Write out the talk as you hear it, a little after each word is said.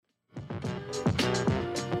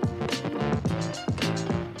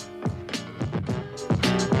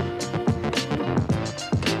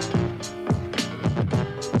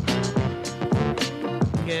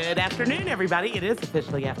afternoon, everybody. It is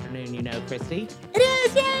officially afternoon, you know, Christy. It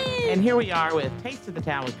is, yay! And here we are with Taste of the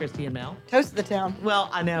Town with Christy and Mel. Toast of the town. Well,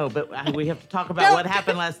 I know, but we have to talk about what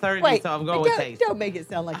happened last Thursday, Wait, so I'm going with Taste. Don't make it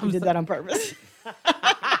sound like you did that on purpose.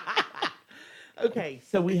 Okay,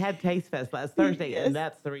 so we had Taste Fest last Thursday, Yes. and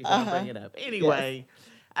that's the reason I bring it up. Anyway.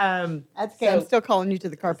 That's okay. I'm still calling you to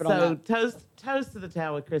the carpet on So that. toast to the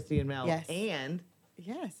town with Christy and Mel. Yes. And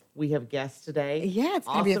Yes. we have guests today. Yeah, it's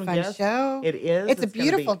going to be a Awesome fun guests. show. It is. It's a gonna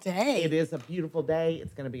beautiful be- day. It is a beautiful day.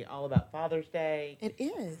 It's going to be all about Father's Day. It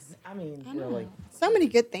is. I mean, I know. really. So many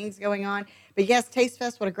good things going on. But yes, Taste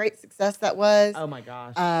Fest, what a great success that was. Oh, my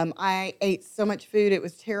gosh. I ate so much food. It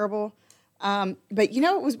was terrible. But you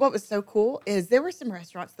know what was so cool is there were some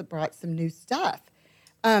restaurants that brought some new stuff.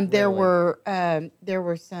 There Really?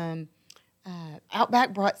 were some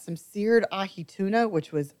Outback brought some seared ahi tuna,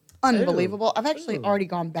 which was unbelievable. I've actually Ooh. already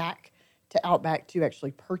gone back to Outback to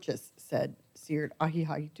actually purchase said seared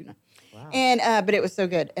ahi tuna. Wow. And but it was so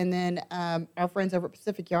good. And then our friends over at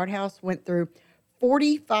Pacific Yard House went through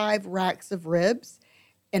 45 racks of ribs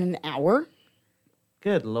in an hour.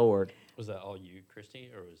 Good Lord. Was that all you,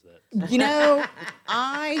 Christy, or was that? You know,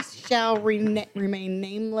 I shall remain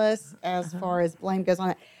nameless as far as blame goes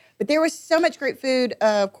on it. But there was so much great food.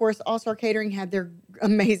 Of course, All Star Catering had their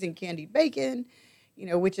amazing candied bacon, you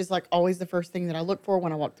know, which is like always the first thing that I look for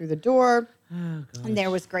when I walk through the door. Oh, gosh. And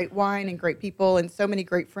there was great wine and great people and so many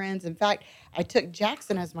great friends. In fact, I took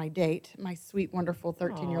Jackson as my date, my sweet, wonderful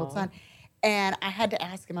 13-year-old Aw. son. And I had to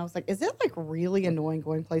ask him, I was like, is it like really annoying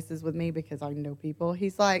going places with me because I know people?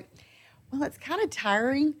 He's like, well, it's kind of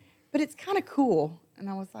tiring, but it's kind of cool. And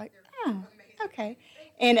I was like, oh, okay.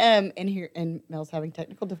 And Mel's having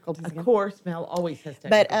technical difficulties Of again. course, Mel always has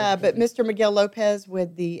But technical Mr. Miguel Lopez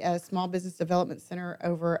with the Small Business Development Center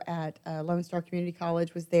over at Lone Star Community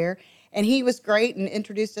College was there, and he was great and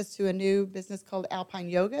introduced us to a new business called Alpine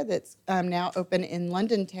Yoga that's now open in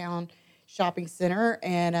London Town Shopping Center,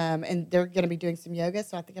 and they're going to be doing some yoga.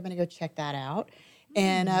 So I think I'm going to go check that out.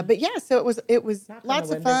 And but yeah, so it was Knock on lots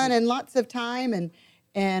the of window. fun and lots of time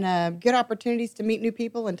and good opportunities to meet new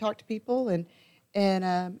people and talk to people and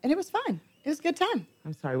it was fun. It was a good time.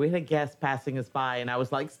 I'm sorry, we had a guest passing us by, and I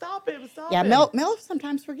was like, stop him. Yeah, Mel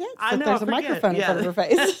sometimes forgets I that know, there's I a forget, microphone yeah. in front of her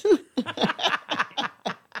face.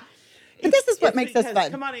 But this is what It's makes us because-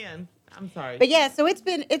 fun. Come on in. I'm sorry. But yeah, so it's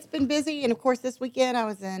been busy, and of course this weekend I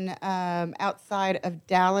was in outside of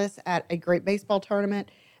Dallas at a great baseball tournament,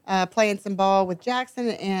 playing some ball with Jackson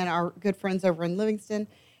and our good friends over in Livingston.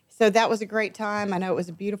 So that was a great time. I know it was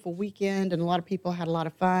a beautiful weekend, and a lot of people had a lot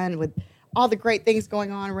of fun with all the great things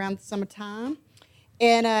going on around the summertime.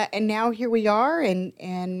 And now here we are,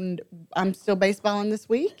 and I'm still baseballing this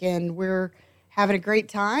week, and we're having a great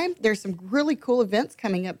time. There's some really cool events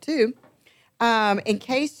coming up too. In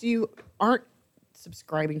case you aren't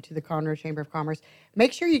subscribing to the Conroe Chamber of Commerce,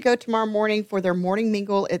 make sure you go tomorrow morning for their morning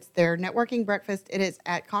mingle. It's their networking breakfast. It is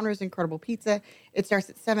at Conroe's Incredible Pizza. It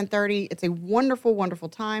starts at 7:30. It's a wonderful, wonderful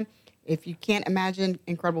time. If you can't imagine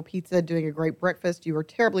Incredible Pizza doing a great breakfast, you are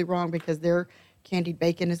terribly wrong because their candied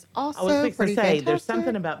bacon is also I was fixing pretty to say, fantastic. there's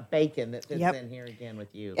something about bacon that fits Yep. in here again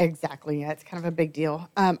with you. Exactly. Yeah, it's kind of a big deal.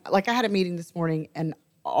 Like I had a meeting this morning, and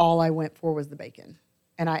all I went for was the bacon,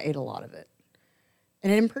 and I ate a lot of it.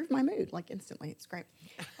 And it improved my mood, like instantly. It's great.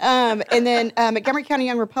 And then Montgomery County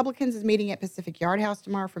Young Republicans is meeting at Pacific Yard House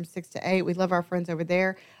tomorrow from 6 to 8. We love our friends over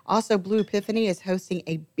there. Also, Blue Epiphany is hosting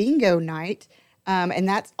a bingo night, and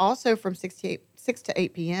that's also from 6 to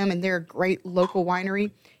 8 p.m., and they're a great local winery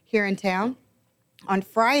here in town. On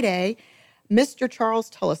Friday, Mr. Charles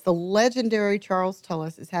Tullis, the legendary Charles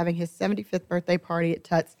Tullis, is having his 75th birthday party at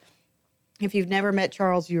Tut's. If you've never met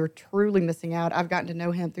Charles, you're truly missing out. I've gotten to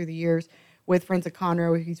know him through the years with Friends of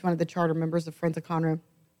Conroe. He's one of the charter members of Friends of Conroe.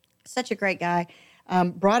 Such a great guy.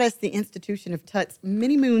 Brought us the institution of Tut's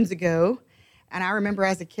many moons ago. And I remember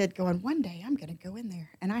as a kid going, one day I'm going to go in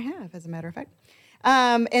there. And I have, as a matter of fact.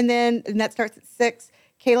 And that starts at 6.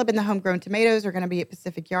 Caleb and the Homegrown Tomatoes are going to be at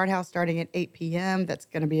Pacific Yard House starting at 8 p.m. That's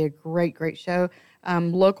going to be a great, great show.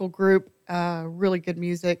 Local group, really good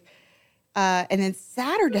music. And then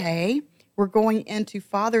Saturday, we're going into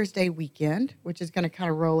Father's Day weekend, which is going to kind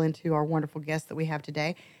of roll into our wonderful guest that we have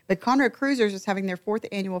today. The Conroe Cruisers is having their 4th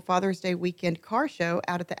annual Father's Day weekend car show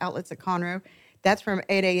out at the outlets at Conroe. That's from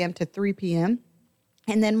 8 a.m. to 3 p.m.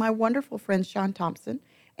 And then my wonderful friend Sean Thompson,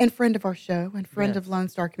 and friend of our show and friend of Lone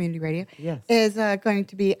Star Community Radio, is going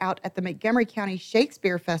to be out at the Montgomery County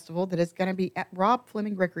Shakespeare Festival that is going to be at Rob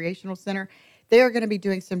Fleming Recreational Center. They are going to be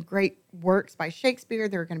doing some great works by Shakespeare.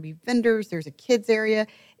 There are going to be vendors. There's a kids area.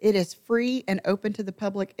 It is free and open to the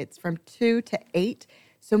public. It's from 2 to 8.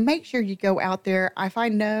 So make sure you go out there. If I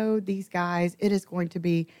know these guys, it is going to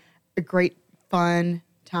be a great, fun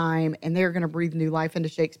time, and they're going to breathe new life into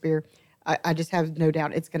Shakespeare. I just have no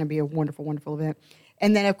doubt it's going to be a wonderful, wonderful event.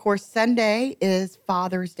 And then, of course, Sunday is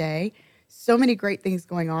Father's Day. So many great things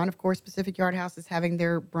going on. Of course, Pacific Yard House is having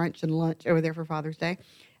their brunch and lunch over there for Father's Day.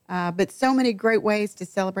 But so many great ways to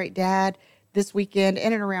celebrate Dad this weekend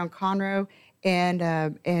in and around Conroe.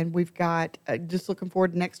 And we've got, just looking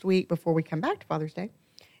forward to next week before we come back to Father's Day.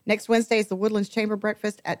 Next Wednesday is the Woodlands Chamber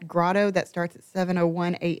Breakfast at Grotto. That starts at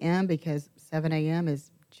 7:01 a.m. because 7 a.m.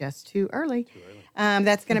 is just too early.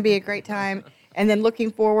 That's going to be a great time. And then looking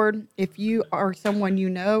forward, if you are someone you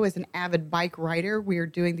know is an avid bike rider, we are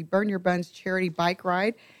doing the Burn Your Buns charity bike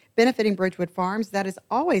ride benefiting Bridgewood Farms. That is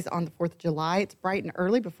always on the 4th of July. It's bright and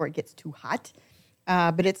early before it gets too hot.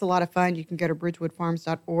 But it's a lot of fun. You can go to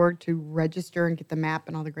bridgewoodfarms.org to register and get the map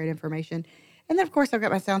and all the great information. And then, of course, I've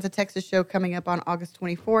got my Sounds of Texas show coming up on August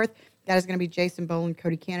 24th. That is going to be Jason Boland,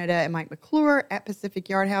 Cody Canada, and Mike McClure at Pacific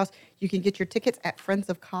Yard House. You can get your tickets at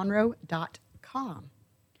friendsofconroe.com.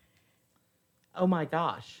 Oh, my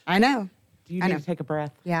gosh. I know. Do you I need know. to take a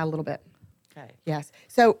breath? Yeah, a little bit. Okay. Yes.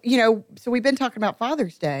 So, so we've been talking about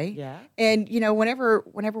Father's Day. Yeah. And, whenever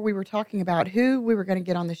we were talking about who we were going to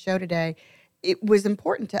get on the show today, it was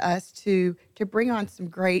important to us to bring on some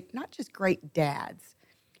great, not just great dads,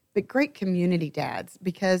 but great community dads,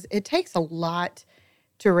 because it takes a lot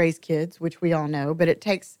to raise kids, which we all know, but it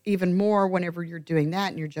takes even more whenever you're doing that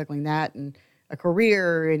and you're juggling that and a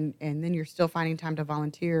career, and then you're still finding time to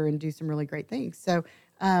volunteer and do some really great things. So,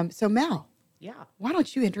 Mel, Yeah. why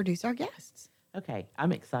don't you introduce our guests? Okay.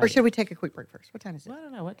 I'm excited. Or should we take a quick break first? What time is it? Well, I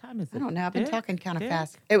don't know. What time is it? I don't know. I've been Dick? talking kind of Dick?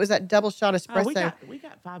 fast. It was that double shot espresso. Oh, we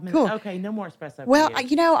got 5 minutes. Cool. Okay, no more espresso. Well, for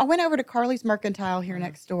you. I went over to Carly's Mercantile here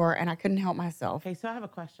next door, and I couldn't help myself. Okay, so I have a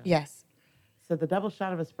question. Yes. So the double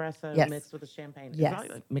shot of espresso Yes. mixed with the champagne Yes.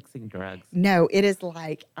 is like mixing drugs. No, it is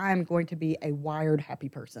like I'm going to be a wired happy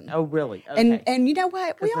person. Oh, really? Okay. And you know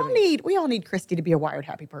what? We 'Cause all I mean- need Christy to be a wired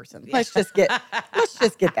happy person. Let's just get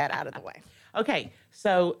that out of the way. Okay,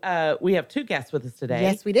 so we have 2 guests with us today.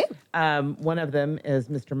 Yes, we do. One of them is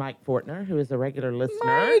Mr. Mike Fortner, who is a regular listener.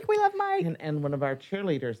 Mike, we love Mike. And one of our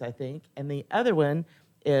cheerleaders, I think. And the other one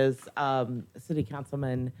is City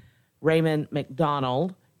Councilman Raymond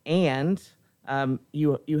McDonald. And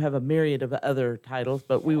you have a myriad of other titles,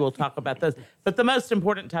 but we will talk about those. But the most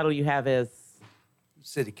important title you have is?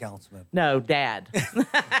 City councilman. No, Dad.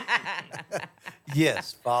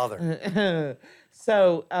 Yes, father.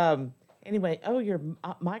 So anyway, your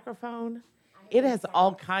microphone, it has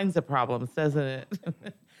all kinds of problems, doesn't it?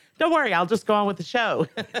 Don't worry, I'll just go on with the show.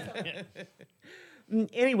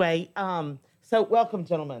 Anyway, so welcome,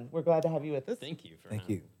 gentlemen. We're glad to have you with us. Thank you for Thank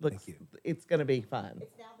having you. Looks, Thank you. It's going to be fun.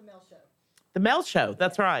 It's now the Mel Show. The Mel Show.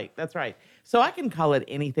 That's right. That's right. So I can call it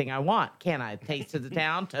anything I want, can I? Taste of the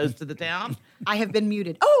town, toast of the town. I have been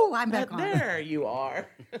muted. Oh, I'm back on. There you are.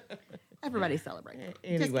 Everybody celebrate.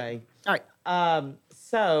 Anyway, All right.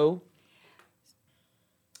 so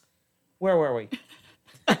where were we?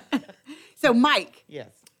 So, Mike,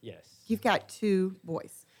 Yes. Yes. you've got 2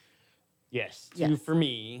 boys. Yes. Yes. 2 for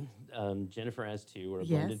me. Jennifer has 2. We're a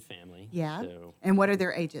Yes. blended family. Yeah. So, And what are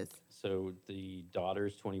their ages? so the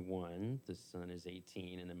daughter's 21, the son is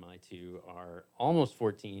 18, and then my 2 are almost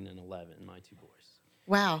 14 and 11, my 2 boys.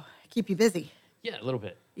 Wow. Keep you busy. Yeah, a little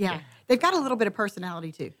bit. Yeah. They've got a little bit of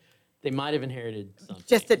personality, too. They might have inherited something.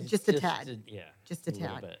 Just a tad. Yeah. Just a little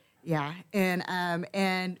tad. bit. Yeah.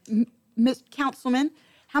 And Miss Councilman,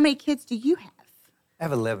 how many kids do you have? I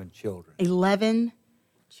have 11 children. 11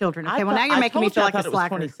 children. Okay, well, now I you're making me told you feel I like a thought it was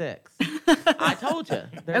slacker. 26. I told you.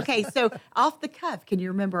 There's- Okay, so off the cuff, can you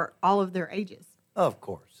remember all of their ages? Of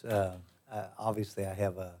course. Obviously, I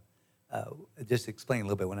have just to explain a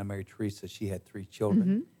little bit. When I married Teresa, she had 3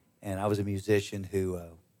 children. And I was a musician who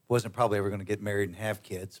wasn't probably ever going to get married and have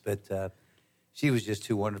kids, but she was just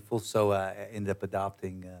too wonderful. So I ended up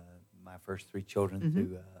adopting my first 3 children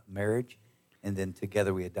through marriage. And then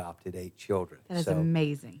together we adopted 8 children. That is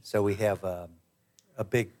amazing. So we have a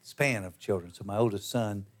big span of children. So my oldest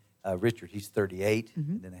son, Richard, he's 38.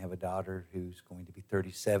 And then I have a daughter who's going to be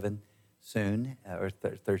 37 soon, or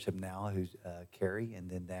 37 now, who's Carrie.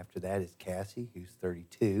 And then after that is Cassie, who's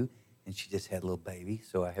 32. And she just had a little baby.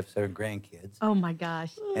 So I have 7 grandkids. Oh, my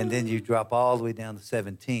gosh. And then you drop all the way down to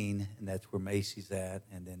 17, and that's where Macy's at.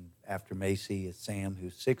 And then after Macy is Sam,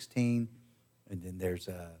 who's 16. And then there's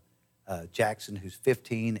Jackson, who's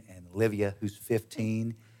 15, and Olivia, who's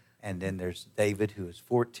 15. And then there's David, who is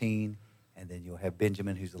 14. And then you'll have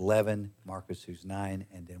Benjamin, who's 11, Marcus, who's 9,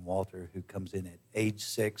 and then Walter, who comes in at age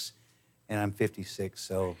 6. and I'm 56,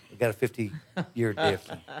 so we got a 50-year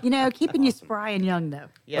difference. Keeping you spry and young, though.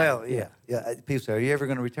 Yeah. Well, yeah. People say, "Are you ever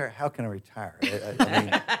going to retire?" How can I retire? I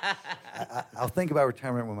mean, I'll think about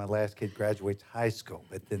retirement when my last kid graduates high school,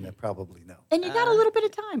 but then I probably no. And you got a little bit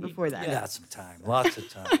of time before that. I got some time, lots of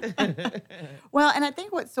time. Well, and I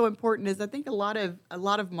think what's so important is I think a lot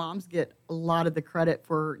of moms get a lot of the credit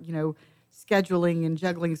for, scheduling and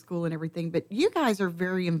juggling school and everything, but you guys are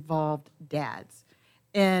very involved dads.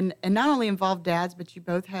 And not only involved dads, but you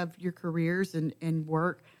both have your careers and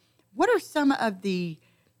work. What are some of the,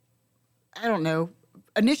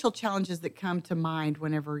 initial challenges that come to mind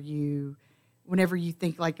whenever you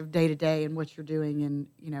think like of day to day and what you're doing and,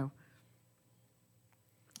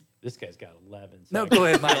 This guy's got 11. So No, I go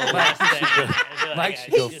ahead, can Mike. go Mike last should thing. go. I feel like Mike I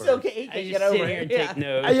should go just- first. Okay, he can I get just over sit here it. and Yeah. take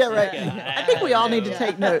notes. Yeah, right. Yeah, I think we all need to know.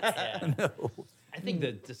 take notes. Yeah. No. I think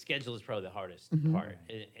the schedule is probably the hardest part.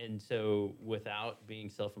 And so without being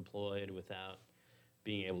self-employed, without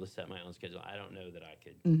being able to set my own schedule, I don't know that I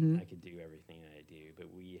could do everything I do.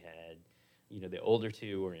 But we had, the older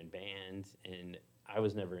two were in band, and I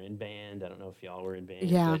was never in band. I don't know if y'all were in band.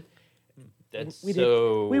 Yeah. But that's We did.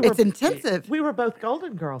 so. We were- It's intensive. We were both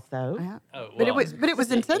Golden Girls, though. Yeah. Oh, But it well, was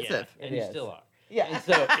yeah, intensive. and It you is. still are. Yeah. And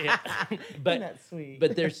so, yeah. Isn't but that sweet?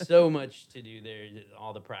 but there's so much to do there.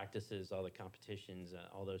 All the practices, all the competitions,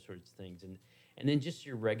 all those sorts of things, and then just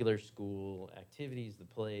your regular school activities, the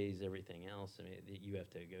plays, everything else. I mean, that you have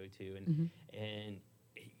to go to, and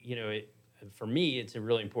for me, it's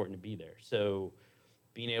really important to be there. So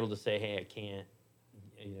being able to say, hey, I can't.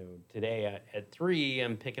 Today at 3,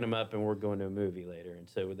 I'm picking them up and we're going to a movie later, and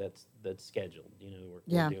so that's scheduled.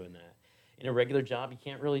 We're doing that. In a regular job, you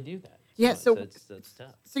can't really do that. Yeah, so- that's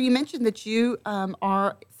tough. So you mentioned that you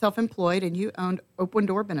are self-employed and you owned Open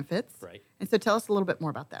Door Benefits. Right. And so tell us a little bit more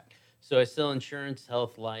about that. So I sell insurance,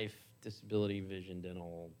 health, life, disability, vision,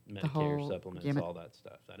 dental, Medicare, whole supplements, gamut. all that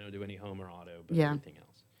stuff. I don't do any home or auto, but Yeah. everything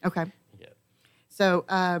else. Okay. Yeah. So,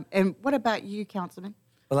 and what about you, Councilman?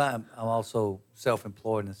 Well, I'm also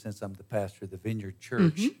self-employed in the sense I'm the pastor of the Vineyard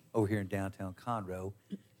Church over here in downtown Conroe.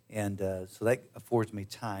 And so that affords me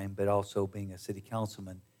time, but also being a city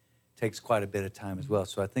councilman takes quite a bit of time as well.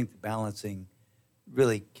 So I think the balancing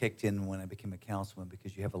really kicked in when I became a councilman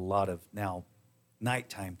because you have a lot of now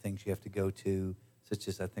nighttime things you have to go to, such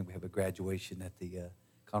as I think we have a graduation at the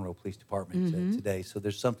Conroe Police Department today. So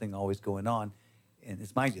there's something always going on. And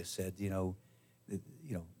as Mike just said,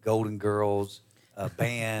 Golden Girls,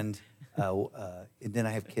 band, and then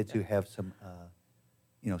I have kids who have some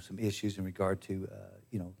issues in regard to,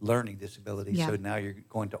 learning disabilities. Yeah. So now you're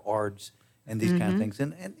going to ARDS and these kind of things.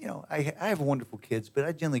 And I have wonderful kids, but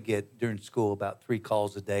I generally get during school about 3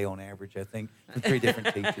 calls a day on average, I think, from 3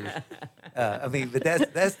 different teachers. But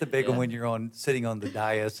that's the big one when you're sitting on the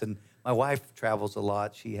dais. And my wife travels a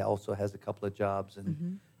lot. She also has a couple of jobs.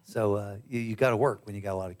 And so you got to work when you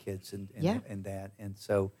got a lot of kids and that. And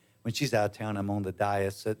so when she's out of town, I'm on the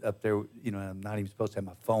dais up there. I'm not even supposed to have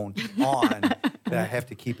my phone on, but I have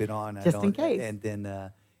to keep it on. Just in case. And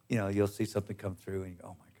then, you'll see something come through and you go,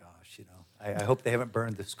 oh, my gosh, I hope they haven't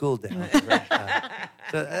burned the school down.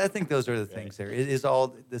 So I think those are the things there. It is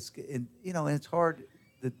all this, and it's hard.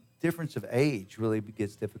 The difference of age really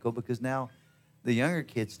gets difficult because now the younger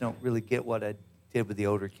kids don't really get what I did with the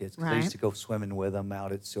older kids. 'Cause I used Right. to go swimming with them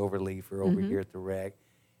out at Silverleaf or over here at the rec.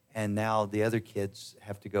 And now the other kids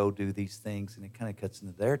have to go do these things, and it kind of cuts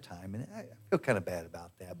into their time. And I feel kind of bad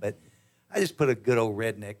about that. But I just put a good old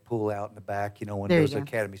redneck pool out in the back, one There of you those go.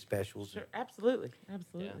 Academy specials, Sure, absolutely.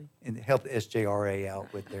 and help the SJRA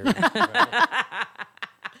out with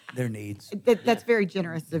their needs. That's very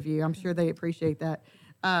generous of you. I'm sure they appreciate that.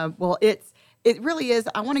 Well, it really is.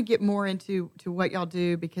 I want to get more into what y'all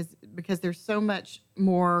do because there's so much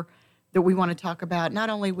more that we want to talk about, not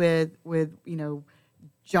only with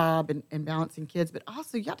job and balancing kids, but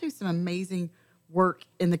also y'all do some amazing work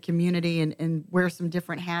in the community and wear some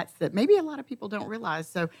different hats that maybe a lot of people don't realize.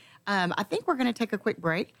 So I think we're going to take a quick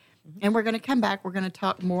break and we're going to come back. We're going to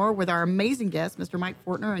talk more with our amazing guest, Mr. Mike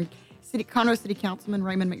Fortner, and Conroe City Councilman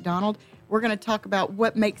Raymond McDonald. We're going to talk about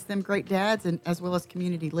what makes them great dads and as well as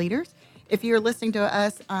community leaders. If you're listening to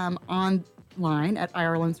us online at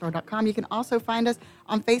irlonestar.com, you can also find us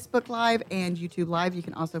on Facebook Live and YouTube Live. You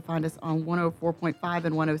can also find us on 104.5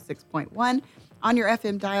 and 106.1 on your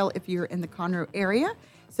FM dial if you're in the Conroe area.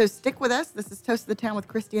 So stick with us. This is Toast of the Town with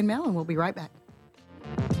Christy and Mel, and we'll be right back.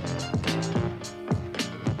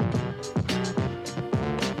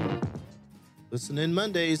 Listen in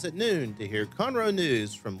Mondays at noon to hear Conroe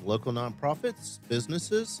news from local nonprofits,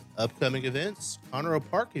 businesses, upcoming events, Conroe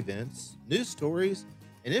Park events, news stories,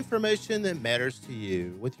 and information that matters to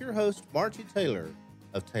you with your host, Margie Taylor.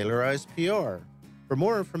 of Taylorized PR. For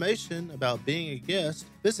more information about being a guest,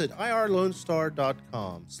 visit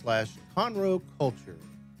irlonestar.com/ConroeCulture.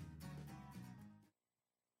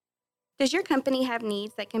 Does your company have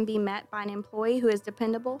needs that can be met by an employee who is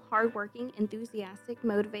dependable, hardworking, enthusiastic,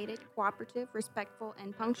 motivated, cooperative, respectful,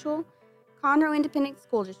 and punctual? Conroe Independent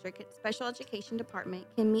School District Special Education Department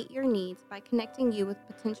can meet your needs by connecting you with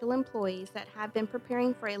potential employees that have been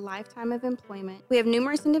preparing for a lifetime of employment. We have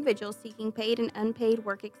numerous individuals seeking paid and unpaid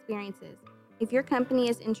work experiences. If your company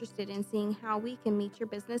is interested in seeing how we can meet your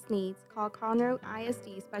business needs, call Conroe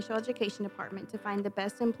ISD Special Education Department to find the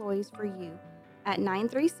best employees for you at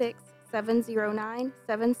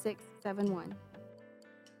 936-709-7671.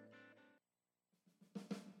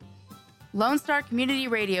 Lone Star Community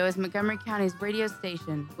Radio is Montgomery County's radio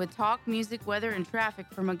station with talk, music, weather, and traffic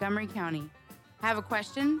for Montgomery County. Have a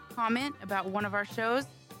question, comment about one of our shows?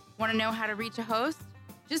 Want to know how to reach a host?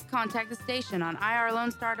 Just contact the station on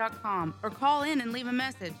irlonestar.com or call in and leave a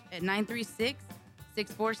message at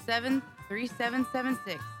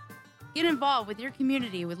 936-647-3776. Get involved with your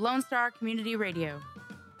community with Lone Star Community Radio.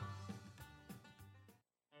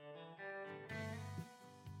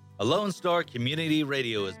 A Lone Star Community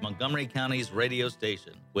Radio is Montgomery County's radio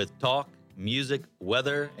station with talk, music,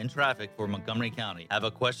 weather, and traffic for Montgomery County. Have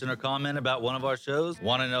a question or comment about one of our shows?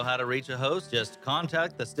 Want to know how to reach a host? Just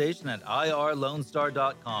contact the station at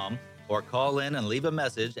irlonestar.com or call in and leave a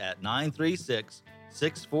message at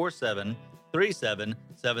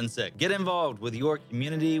 936-647-3776. Get involved with your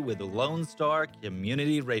community with the Lone Star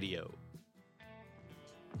Community Radio.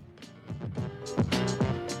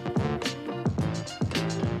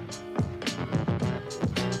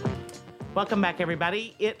 Welcome back,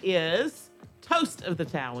 everybody. It is Toast of the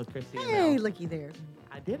Town with Christy. Hey, looky there.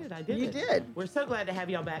 I did it. You did. We're so glad to have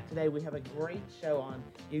y'all back today. We have a great show on.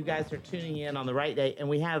 You guys are tuning in on the right day, and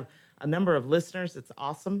we have a number of listeners. It's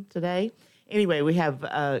awesome today. Anyway, we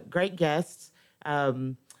have great guests,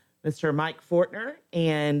 Mr. Mike Fortner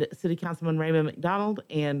and City Councilman Raymond McDonald,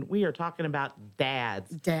 and we are talking about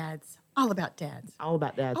dads. Dads. All about dads. All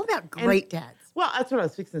about dads. All about great dads. Well, that's what I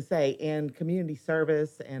was fixing to say, and community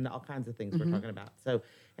service and all kinds of things we're talking about. So,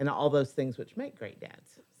 and all those things which make great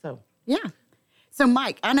dads. So, Yeah. So,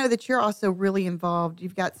 Mike, I know that you're also really involved.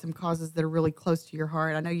 You've got some causes that are really close to your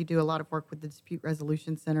heart. I know you do a lot of work with the Dispute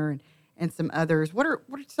Resolution Center and some others. What are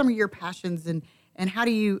some of your passions, and how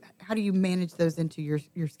do you manage those into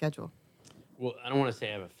your schedule? Well, I don't want to say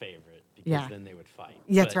I have a favorite because Yeah. then they would fight.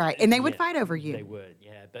 That's But, right. And they would yeah, fight over you. They would,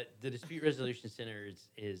 yeah. But the Dispute Resolution Center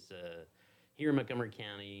is here in Montgomery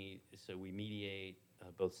County, so we mediate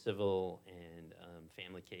both civil and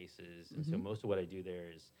family cases. And so most of what I do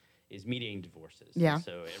there is mediating divorces. Yeah. And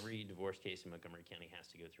so every divorce case in Montgomery County has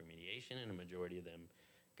to go through mediation, and a majority of them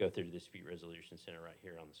go through the Dispute Resolution Center right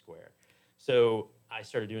here on the square. So I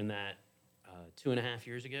started doing that 2.5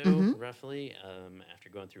 years ago, roughly, after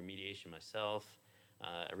going through mediation myself.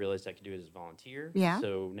 I realized I could do it as a volunteer. Yeah.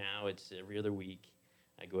 So now it's every other week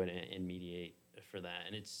I go ahead and mediate for that.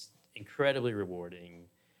 And it's incredibly rewarding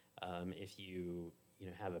if you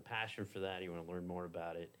have a passion for that, you want to learn more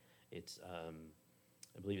about it. It's, I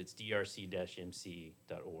believe it's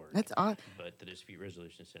drc-mc.org. That's odd. But the Dispute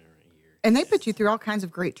Resolution Center right here. And they put you through all kinds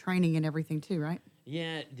of great training and everything too, right?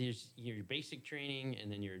 Yeah, there's your basic training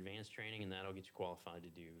and then your advanced training, and that'll get you qualified to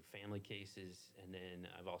do family cases. And then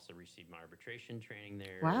I've also received my arbitration training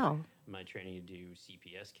there. Wow. My training to do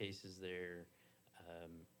CPS cases there,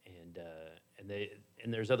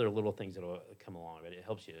 and there's other little things that'll come along, but it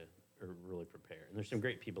helps you really prepare. And there's some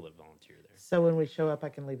great people that volunteer there. so when we show up, I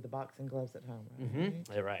can leave the boxing gloves at home, right?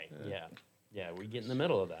 Yeah, right. Yeah, we get in the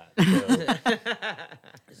middle of that.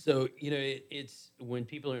 So it's when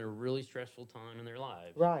people are in a really stressful time in their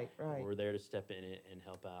lives. Right. We're there to step in it and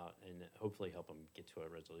help out and hopefully help them get to a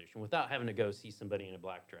resolution without having to go see somebody in a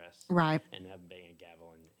black dress. Right. And have them bang a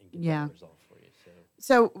gavel and get Yeah. that resolved for you.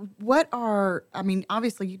 So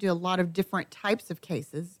obviously you do a lot of different types of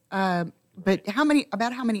cases, but how many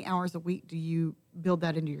hours a week do you build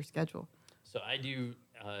that into your schedule? So I do,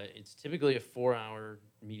 it's typically a 4-hour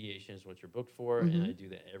mediation is what you're booked for, and I do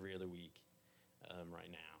that every other week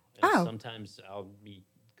right now. And Oh. sometimes I'll be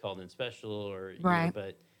called in special or, Right.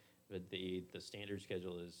 but the standard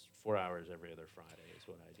schedule is 4 hours every other Friday is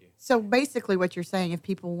what I do. So basically what you're saying, if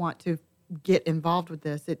people want to get involved with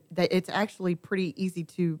this, it's actually pretty easy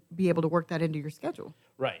to be able to work that into your schedule.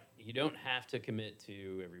 Right. You don't have to commit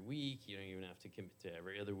to every week. You don't even have to commit to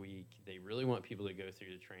every other week. They really want people to go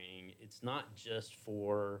through the training. It's not just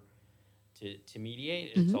to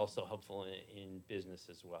mediate. It's also helpful in business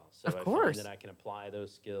as well. So Of I course. find that I can apply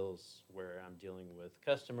those skills where I'm dealing with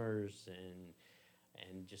customers and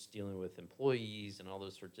and just dealing with employees and all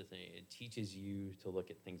those sorts of things. It teaches you to look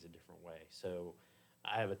at things a different way. So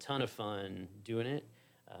I have a ton of fun doing it,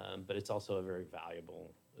 but it's also a very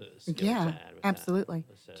valuable skill to Yeah, add with absolutely.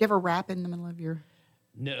 That. So, Do you ever rap in the middle of your?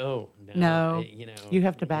 No. No. You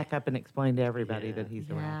have to back up and explain to everybody Yeah. that he's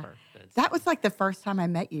a Yeah. rapper. That was like the first time I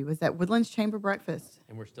met you. Was at Woodlands Chamber Breakfast.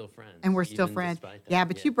 And we're still friends. And we're still even friends. despite that. Yeah,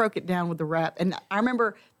 but you broke it down with the rap. And I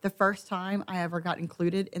remember the first time I ever got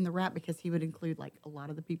included in the rap because he would include like a lot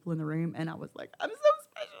of the people in the room. And I was like, I'm so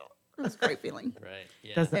special. It was a great feeling. Right.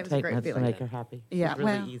 Yeah. Doesn't It was a take great much to feeling. make her happy. Yeah, She's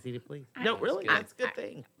really well, easy to please. No, really, good. that's a good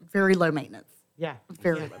thing. Very low maintenance. Yeah.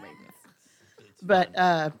 Very low maintenance.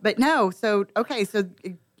 But no. So, okay. So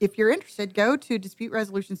if you're interested, go to Dispute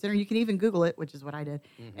Resolution Center. You can even Google it, which is what I did.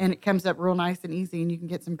 And it comes up real nice and easy, and you can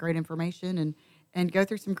get some great information and go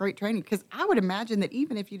through some great training. Because I would imagine that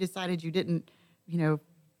even if you decided you didn't,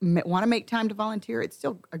 want to make time to volunteer, it's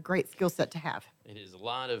still a great skill set to have. It is a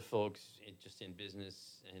lot of folks just in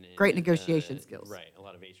business and in, Great negotiation skills. Right. A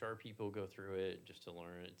lot of HR people go through it just to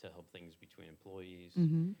learn it, to help things between employees.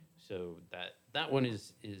 Mm-hmm. So that one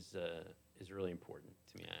is really important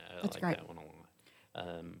to me. I That's like great. that one a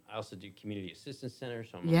lot. I also do Community Assistance Center,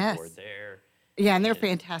 so I'm Yes. on board there. Yeah, and they're And-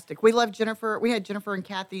 fantastic. We love Jennifer. We had Jennifer and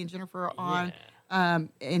Kathy and Jennifer on,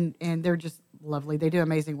 and they're just lovely. They do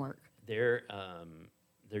amazing work.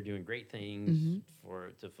 They're doing great things Mm-hmm.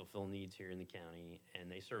 to fulfill needs here in the county, and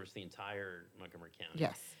they service the entire Montgomery County.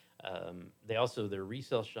 Yes. Their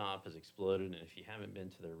resale shop has exploded, and if you haven't been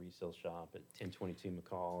to their resale shop at 1022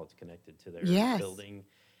 McCall, it's connected to their Yes. building.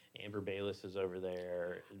 Amber Bayless is over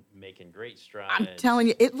there making great strides. I'm telling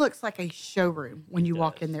you, it looks like a showroom when you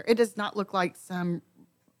walk in does. there. It does not look like some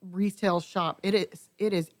retail shop. It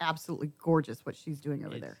is absolutely gorgeous what she's doing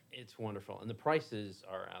over there. It's wonderful, and the prices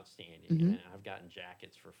are outstanding. Mhm. And I've gotten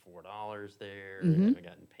jackets for $4 there. Mhm. I've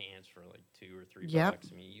gotten pants for like $2 or $3. Yep.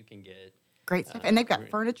 I mean, you can get. Great stuff. And they've got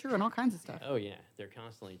great. furniture and all kinds of stuff. Oh yeah, they're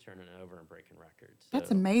constantly turning over and breaking records. That's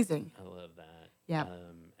so amazing. I love that. Yeah.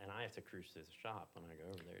 And I have to cruise through the shop when I go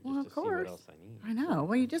over there just Well, to of see what course. else I need. I know.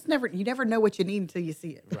 Well, you never know what you need until you see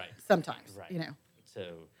it. Right. Sometimes. Right.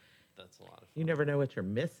 So that's a lot of fun. You never know what you're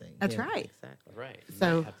missing. That's Yeah, right. Exactly. Right. You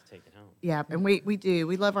So- might have to take it home. Yeah, and we do.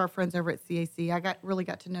 We love our friends over at CAC. I really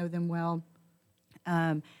got to know them well.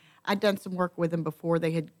 I'd done some work with them before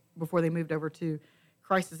they moved over to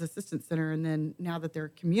Crisis Assistance Center, and then now that they're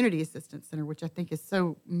Community Assistance Center, which I think is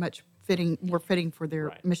so much more fitting for their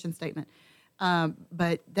Right. mission statement.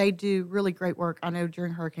 But they do really great work. I know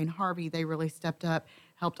during Hurricane Harvey, they really stepped up,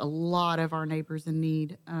 helped a lot of our neighbors in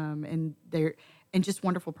need, and just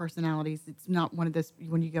wonderful personalities. It's not one of those,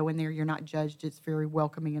 when you go in there, you're not judged. It's very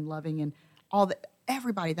welcoming and loving, and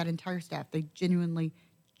everybody, that entire staff, they genuinely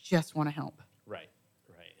just want to help. Right.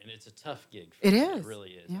 And it's a tough gig. It me. is. It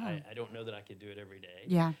really is. Yeah. I don't know that I could do it every day.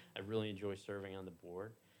 Yeah. I really enjoy serving on the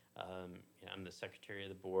board. I'm the secretary of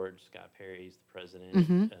the board. Scott Perry is the president.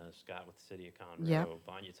 Mhm. Scott with the city of Conroe. Yep.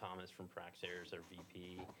 Vanya Thomas from Praxair is our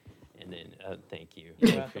VP. And then, thank you.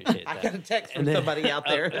 You're I welcome. appreciate I that. got a text from And then- somebody out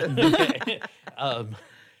there.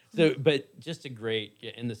 okay. But just a great,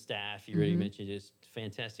 and the staff you already Mhm. mentioned, just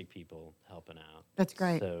fantastic people helping out. That's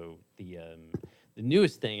great. So the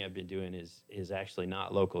newest thing I've been doing is actually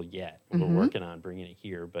not local yet. Mhm. We're working on bringing it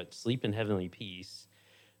here, but Sleep in Heavenly Peace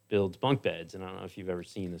builds bunk beds, and I don't know if you've ever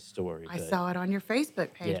seen this story. I but- saw it on your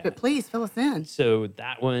Facebook page, Yeah. but please fill us in. So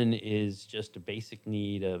that one is just a basic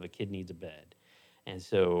need of a kid needs a bed. And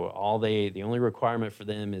so the only requirement for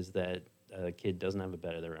them is that a kid doesn't have a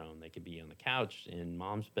bed of their own. They could be on the couch in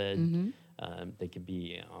mom's bed. Mhm. They could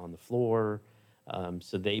be on the floor.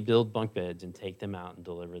 So they build bunk beds and take them out and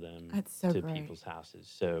deliver them That's so to great. people's houses.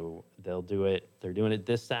 So they'll do it. They're doing it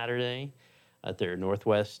this Saturday at their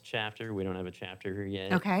Northwest chapter. We don't have a chapter here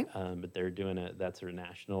yet. Okay. But they're doing that's their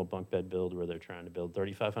national bunk bed build where they're trying to build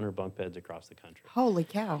 3,500 bunk beds across the country. Holy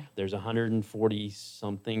cow. There's 140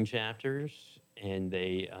 something chapters, and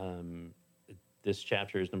this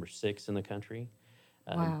chapter is number 6 in the country.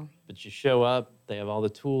 Wow. But you show up, they have all the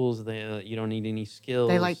tools. You don't need any skills.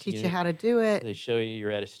 They teach you how to do it. They show you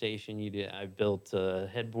you're at a station. I built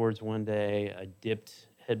headboards one day. I dipped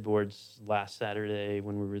headboards last Saturday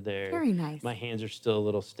when we were there. Very nice. My hands are still a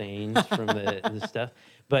little stained from the stuff.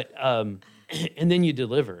 But and then you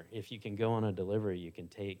deliver. If you can go on a delivery, you can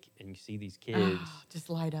take and you see these kids. Just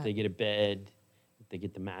light up. They get a bed, they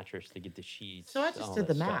get the mattress, they get the sheets. So I just all did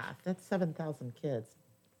the that stuff. math. That's 7,000 kids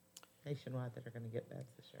nationwide that are going to get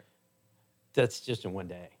beds this year. That's just in one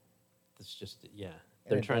day. That's just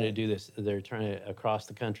They're a trying to day. do this. They're trying to across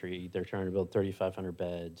the country. They're trying to build 3,500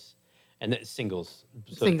 beds, and that's singles.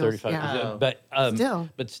 So Singles, 35. yeah. Oh. But Still.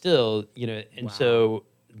 still, and Wow. so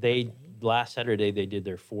they last Saturday they did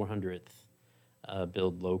their 400th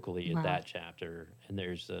build locally at Wow. that chapter, and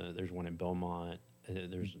there's one in Beaumont.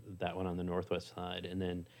 There's that one on the northwest side, and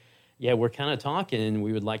then yeah, we're kind of talking.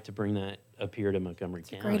 We would like to bring that up here to Montgomery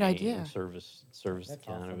County. great idea. And service the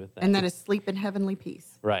county with that. And that is sleep in heavenly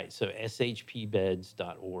peace. Right. So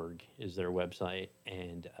shpbeds.org is their website.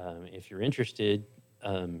 And if you're interested,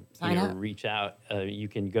 Sign up. reach out. You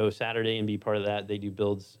can go Saturday and be part of that. They do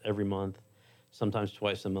builds every month, sometimes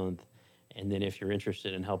twice a month. And then if you're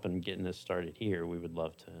interested in helping getting us started here, we would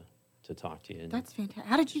love to talk to you. And That's fantastic.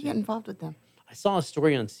 How did you get involved with them? I saw a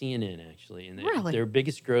story on CNN, actually. And Really? their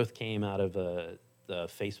biggest growth came out of the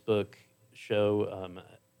Facebook show,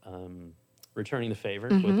 Returning the Favor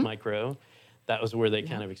with Mike Rowe. That was where they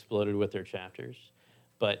kind of exploded with their chapters.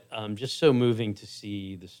 But just so moving to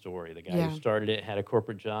see the story. The guy who started it had a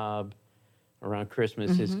corporate job. Around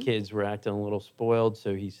Christmas, his kids were acting a little spoiled,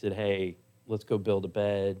 so he said, hey, let's go build a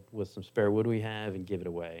bed with some spare wood we have and give it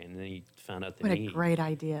away. And then he found out the What a need. great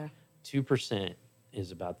idea. 2%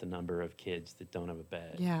 is about the number of kids that don't have a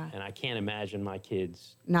bed. Yeah. And I can't imagine my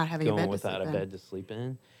kids Not having a going bed to without sleep a in. bed to sleep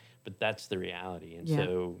in. But that's the reality. And Yeah.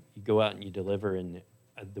 so you go out and you deliver, and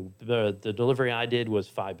the delivery I did was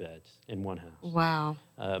 5 beds in one house. Wow.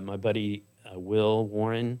 My buddy Will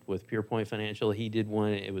Warren with Pure Point Financial, he did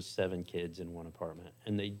one. It was 7 kids in one apartment,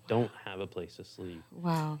 and they don't have a place to sleep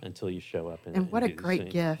Wow. until you show up. And what a do these great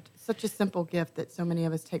things. gift. Such a simple gift that so many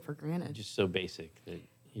of us take for granted. Just so basic that,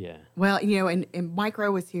 yeah. Well, and Mike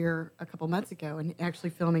Rowe was here a couple months ago and actually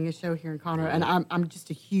filming a show here in Conroe. And I'm just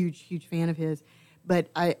a huge fan of his. But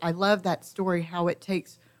I love that story, how it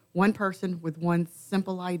takes one person with one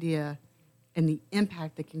simple idea and the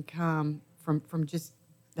impact that can come from just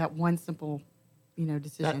that one simple,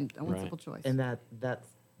 decision, that one Right. simple choice. And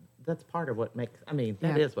that's part of what makes, that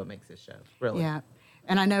Yeah. is what makes this show, really. Yeah.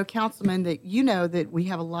 And I know, Councilman, that that we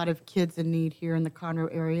have a lot of kids in need here in the Conroe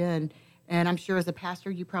area. And I'm sure as a pastor,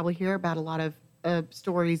 you probably hear about a lot of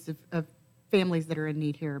stories of families that are in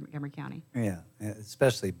need here in Montgomery County. Yeah,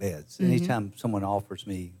 especially beds. Anytime someone offers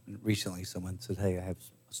me, recently someone said, hey, I have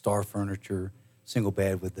Star Furniture, single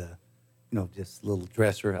bed with a, just a little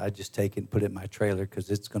dresser. I just take it and put it in my trailer because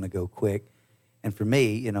it's going to go quick. And for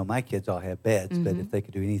me, my kids all have beds, but if they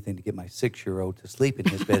could do anything to get my 6-year-old to sleep in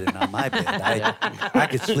his bed and not my bed, I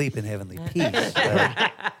could sleep in heavenly peace.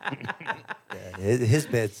 His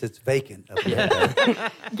bed sits vacant up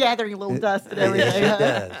there. Gathering a little dust and everything. Yes,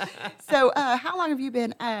 it does. So how long have you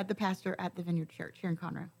been the pastor at the Vineyard Church here in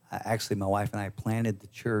Conroe? Actually, my wife and I planted the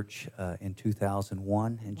church in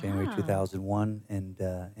 2001, in January Wow. 2001, and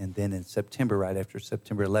then in September, right after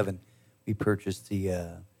September 11, we purchased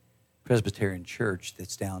the Presbyterian Church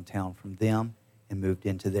that's downtown from them and moved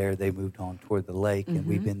into there. They moved on toward the lake, and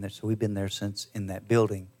we've been there. So we've been there in that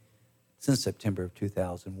building since September of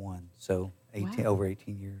 2001. So over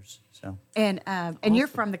 18 years. So And you're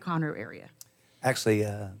from the Conroe area. actually,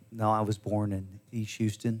 no, I was born in East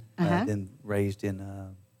Houston, then raised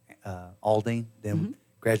in Aldine, then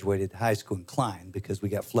graduated high school in Klein because we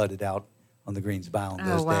got flooded out on the Greens Bow in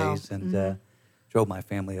those days, and drove my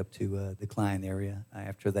family up to the Klein area.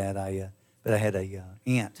 After that, but I had a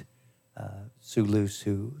aunt, Sue Luce,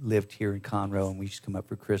 who lived here in Conroe, and we used to come up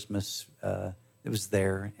for Christmas. It was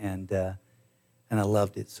there, and I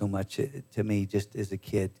loved it so much. To me, just as a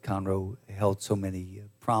kid, Conroe held so many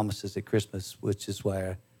promises at Christmas, which is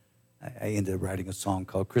why I ended up writing a song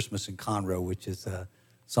called Christmas in Conroe, which is a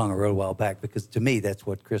song I wrote a while back, because to me, that's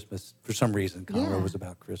what Christmas, for some reason, Conroe was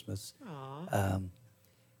about Christmas.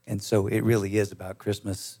 And so it really is about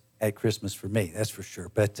Christmas at Christmas for me, that's for sure.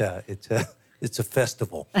 But it's a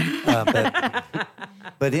festival.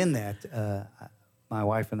 But in that, my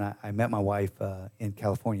wife and I met my wife in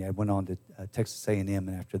California. I went on to Texas A&M,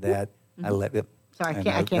 and after that, I left it. Sorry,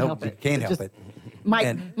 I can't help it. Can't help Just-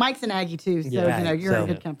 it. Mike's an Aggie too, so Yeah. you're in So-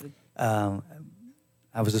 good company.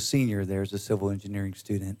 I was a senior there as a civil engineering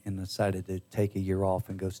student, and decided to take a year off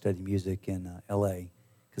and go study music in L.A.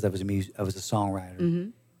 because I was a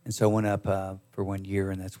songwriter. And so I went up for 1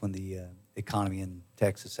 year, and that's when the economy in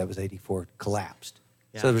Texas, that was 84, collapsed.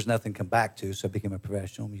 So there was nothing to come back to, so I became a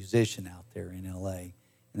professional musician out there in L.A.,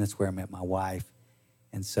 and that's where I met my wife.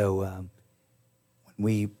 And so when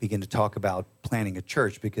we began to talk about planning a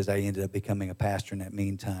church, because I ended up becoming a pastor in that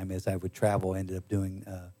meantime, as I would travel, I ended up doing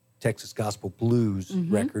Texas gospel blues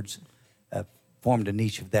records, formed a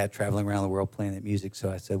niche of that, traveling around the world playing that music.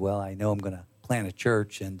 So I said, well, I know I'm going to plant a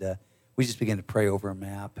church, and we just began to pray over a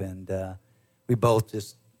map, and we both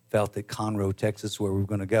just felt that Conroe, Texas, where we were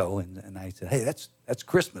going to go, and I said, hey, that's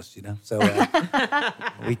Christmas, So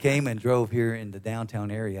we came and drove here in the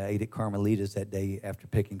downtown area. I ate at Carmelita's that day after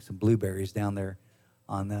picking some blueberries down there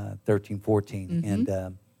on 1314,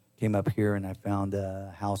 and came up here, and I found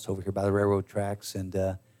a house over here by the railroad tracks,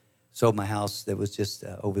 and sold my house that was just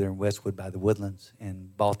over there in Westwood by the Woodlands,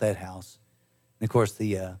 and bought that house. And of course,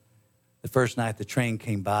 the first night the train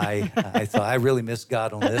came by, I thought, I really missed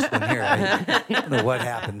God on this one here. I don't know what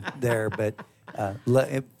happened there, but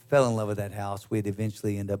fell in love with that house. We'd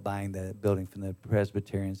eventually end up buying the building from the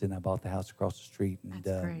Presbyterians, and I bought the house across the street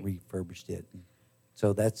and refurbished it. And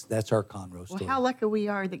so that's our Conroe story. Well, how lucky we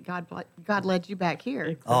are that God led you back here.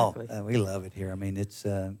 Exactly. Oh, we love it here. I mean, it's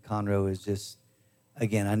Conroe is just,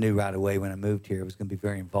 again, I knew right away when I moved here, I was going to be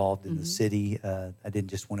very involved in the city. I didn't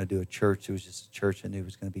just want to do a church. It was just a church. I knew it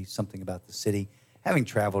was going to be something about the city. Having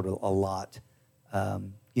traveled a lot,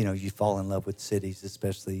 you fall in love with cities,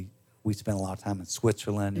 especially we spent a lot of time in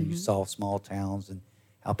Switzerland, and you saw small towns and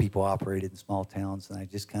how people operated in small towns. And I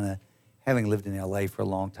just kind of, having lived in L.A. for a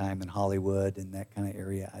long time in Hollywood and that kind of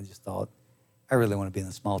area, I just thought, I really want to be in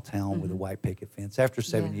a small town with a white picket fence. After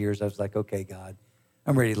 7 years, I was like, okay, God,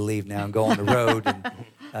 I'm ready to leave now and go on the road.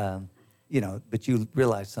 And, but you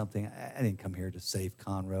realize something. I didn't come here to save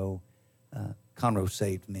Conroe. Conroe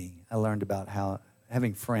saved me. I learned about how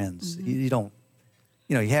having friends, you don't,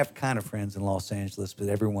 you have kind of friends in Los Angeles, but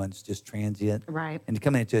everyone's just transient. Right. And to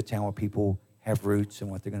come into a town where people have roots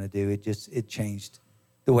and what they're going to do, it changed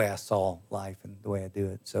the way I saw life and the way I do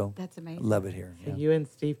it. So that's amazing. I love it here. So you and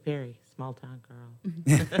Steve Perry, small town girl.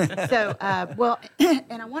 So,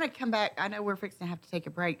 and I want to come back. I know we're fixing to have to take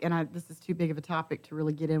a break, and this is too big of a topic to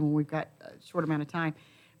really get in when we've got a short amount of time.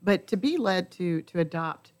 But to be led to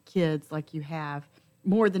adopt kids like you have,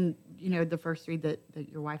 more than the first three that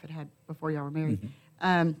your wife had before y'all were married,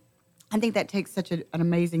 I think that takes such an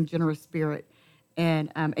amazing, generous spirit,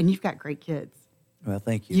 and you've got great kids. Well,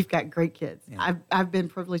 thank you. You've got great kids. Yeah. I've been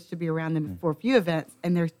privileged to be around them for a few events,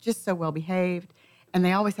 and they're just so well behaved, and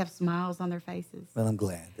they always have smiles on their faces. Well, I'm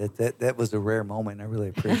glad. That was a rare moment. I really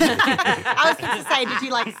appreciate it. I was going to say, did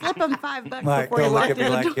you slip them $5 Mike, before you don't look walked at me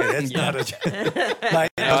in the like door? that. It's not a.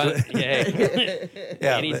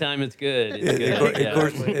 Anytime it's good. It's good. Of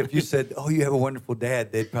course, if you said, "Oh, you have a wonderful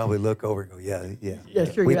dad," they'd probably look over and go, "Yeah,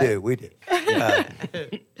 sure, we you're do."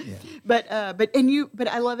 But I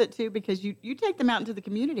love it too because you take them out into the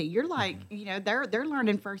community. You're like, they're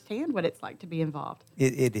learning firsthand what it's like to be involved.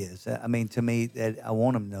 It is. I mean, to me, I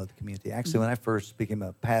want them to know the community. Actually, when I first became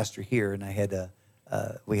a pastor here, and I had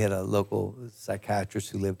we had a local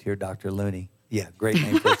psychiatrist who lived here, Dr. Looney. Yeah, great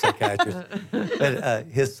name for a psychiatrist. But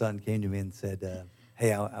his son came to me and said,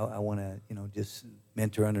 "Hey, I want to, just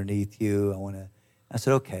mentor underneath you. I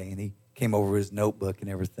said, okay, and he came over with his notebook and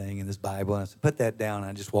everything and his Bible, and I said, put that down. And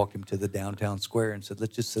I just walked him to the downtown square and said,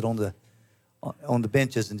 let's just sit on the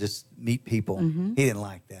benches and just meet people. He didn't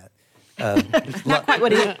like that. Not quite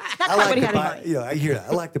what he had in mind. I hear that.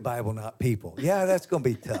 I like the Bible, not people. Yeah, that's going to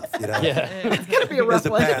be tough. It's going to be a rough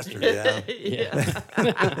one. As a pastor,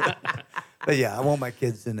 But yeah, I want my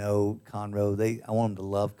kids to know Conroe. I want them to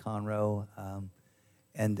love Conroe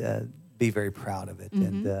and be very proud of it.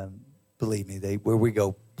 And believe me, where we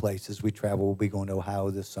go places, we travel. We'll be going to Ohio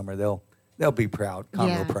this summer. They'll be proud,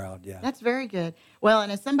 Conroe proud. Yeah, that's very good. Well,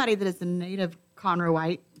 and as somebody that is a native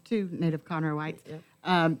Conroeite, two native Conroeites,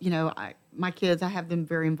 my kids, I have them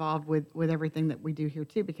very involved with everything that we do here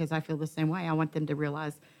too, because I feel the same way. I want them to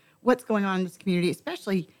realize what's going on in this community,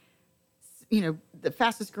 especially, the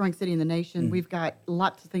fastest growing city in the nation. We've got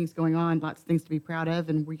lots of things going on, lots of things to be proud of,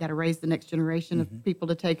 and we got to raise the next generation of people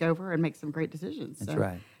to take over and make some great decisions. That's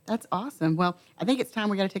right. That's awesome. Well, I think it's time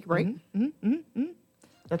we got to take a break.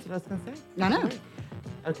 That's what I was going to say. I know.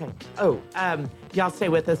 Okay. Oh, y'all stay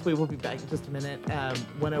with us. We will be back in just a minute.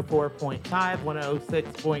 104.5,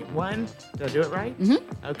 106.1. Did I do it right?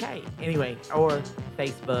 Okay. Anyway, or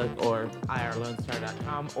Facebook or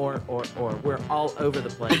irlonestar.com or. We're all over the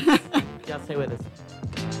place. Y'all stay with us.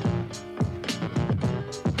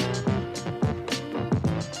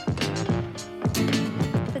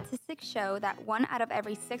 Statistics show that 1 out of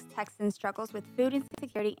every 6 Texans struggles with food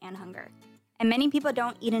insecurity and hunger. And many people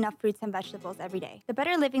don't eat enough fruits and vegetables every day. The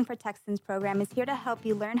Better Living for Texans program is here to help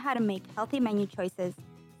you learn how to make healthy menu choices,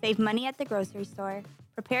 save money at the grocery store,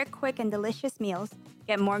 prepare quick and delicious meals,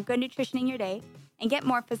 get more good nutrition in your day, and get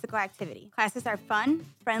more physical activity. Classes are fun,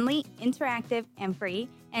 friendly, interactive, and free,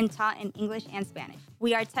 and taught in English and Spanish.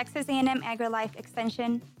 We are Texas A&M AgriLife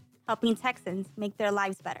Extension, helping Texans make their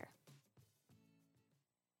lives better.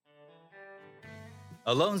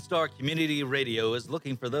 A Lone Star Community Radio is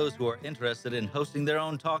looking for those who are interested in hosting their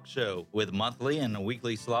own talk show with monthly and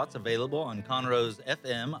weekly slots available on Conroe's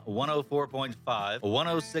FM 104.5,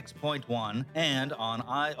 106.1, and on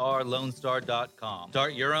irlonestar.com.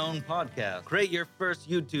 Start your own podcast, create your first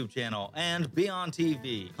YouTube channel, and be on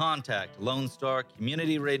TV. Contact Lone Star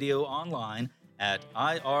Community Radio online at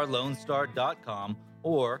irlonestar.com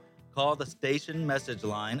or call the station message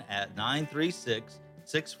line at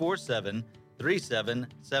 936-647-3776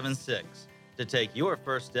 to take your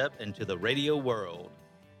first step into the radio world.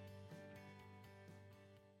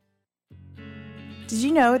 Did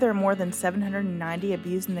you know there are more than 790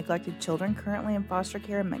 abused and neglected children currently in foster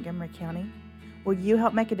care in Montgomery County? Will you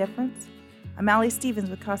help make a difference? I'm Allie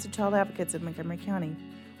Stevens with Casa Child Advocates of Montgomery County.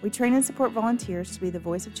 We train and support volunteers to be the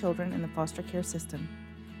voice of children in the foster care system.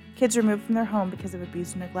 Kids are removed from their home because of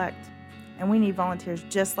abuse and neglect, and we need volunteers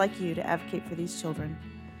just like you to advocate for these children.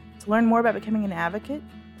 To learn more about becoming an advocate,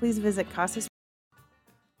 please visit Casas.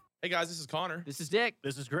 Hey guys, this is Connor. This is Dick.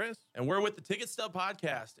 This is Chris. And we're with the Ticket Stub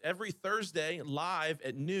Podcast every Thursday live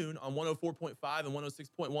at noon on 104.5 and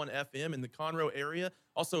 106.1 FM in the Conroe area.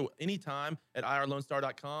 Also, anytime at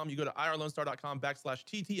irlonestar.com. You go to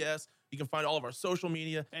irlonestar.com/TTS. You can find all of our social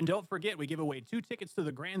media. And don't forget, we give away 2 tickets to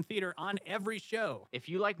the Grand Theater on every show. If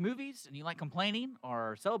you like movies and you like complaining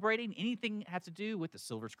or celebrating anything that has to do with the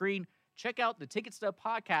silver screen, check out the Ticket Stub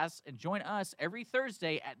Podcast and join us every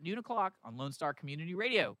Thursday at noon o'clock on Lone Star Community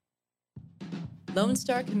Radio. Lone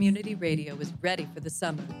Star Community Radio is ready for the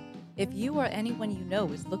summer. If you or anyone you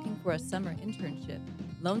know is looking for a summer internship,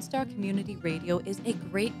 Lone Star Community Radio is a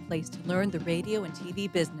great place to learn the radio and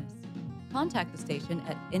TV business. Contact the station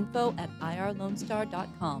at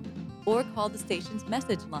info@irlonestar.com or call the station's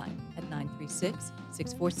message line at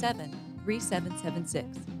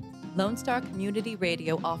 936-647-3776. Lone Star Community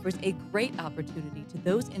Radio offers a great opportunity to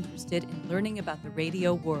those interested in learning about the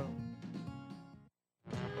radio world.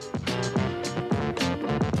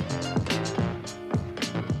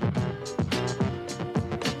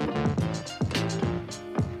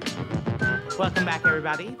 Welcome back,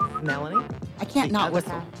 everybody. Melanie. I can't not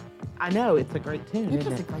whistle. I know, it's a great tune, It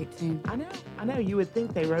isn't is a it? great tune. I know. You would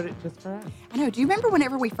think they wrote it just for us. I know. Do you remember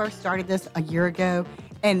whenever we first started this a year ago,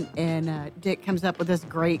 and Dick comes up with this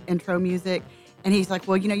great intro music, and he's like,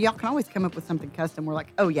 "Well, y'all can always come up with something custom." We're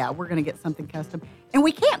like, "Oh yeah, we're gonna get something custom," and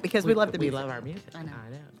we can't because we love the music. We love our music. I know.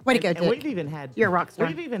 I know. Way to go, And Dick. we've even had You're a rock star.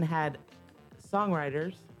 We've even had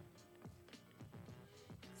songwriters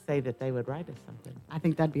say that they would write us something. I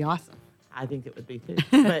think that'd be awesome. I think it would be too.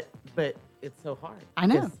 but it's so hard. I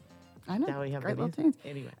know. Just I know. Now we have Great the little music.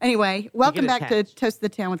 tunes. Anyway, welcome get back to attached. Toast of the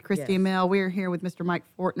Town with Christy Yes. and Mel. We're here with Mr. Mike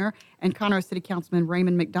Fortner and Conroe City Councilman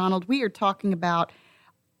Raymond McDonald. We are talking about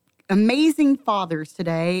amazing fathers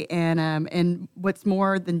today, and what's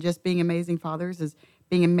more than just being amazing fathers is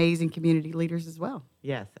being amazing community leaders as well.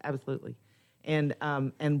 Yes, absolutely. And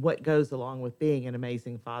what goes along with being an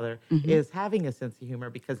amazing father Mhm. is having a sense of humor,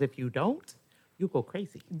 because if you don't, you go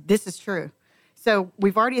crazy. This is true. So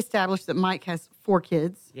we've already established that Mike has 4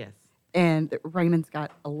 kids. Yes. And that Raymond's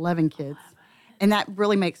got 11 kids. And that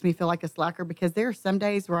really makes me feel like a slacker, because there are some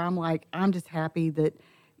days where I'm like, I'm just happy that,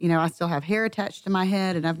 I still have hair attached to my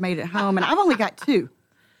head and I've made it home, and I've only got 2.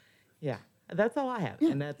 Yeah, that's all I have. Yeah.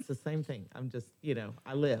 And that's the same thing. I'm just,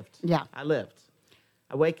 I lived. Yeah. I lived.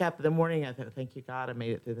 I wake up in the morning, I thought, thank you, God, I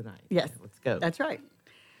made it through the night. Yes. Let's go. That's right.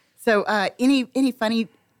 So any funny,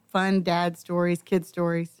 fun dad stories, kid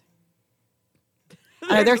stories?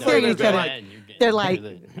 I know they're staring at each other. They're like,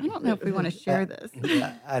 I don't know if we want to share this.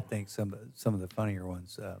 I think some of the funnier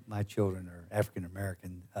ones. My children are African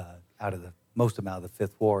American, most of them out of the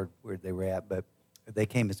 5th Ward where they were at, but they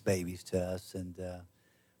came as babies to us. And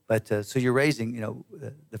so you're raising,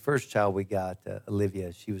 the first child we got,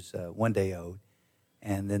 Olivia, she was 1 day old,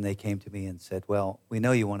 and then they came to me and said, "Well, we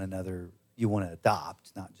know you want to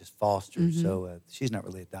adopt, not just foster. Mhm. So she's not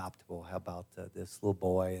really adoptable. How about this little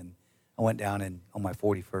boy?" And I went down and on my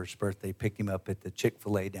 41st birthday, picked him up at the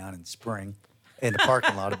Chick-fil-A down in Spring in the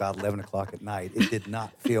parking lot about 11 o'clock at night. It did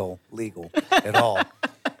not feel legal at all.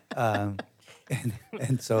 And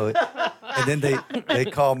then they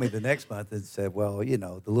called me the next month and said, "Well,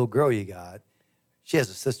 the little girl you got, she has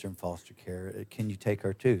a sister in foster care. Can you take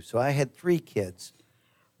her too?" So I had 3 kids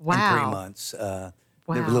in 3 months. They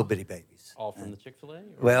were little bitty babies. All from the Chick-fil-A?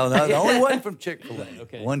 Well, no, the only one from Chick-fil-A.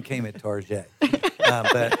 Okay. One came at Target.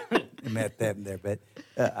 But I met them there. But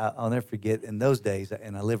I'll never forget, in those days,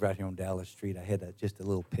 and I live right here on Dallas Street, I had just a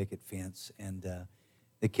little picket fence, and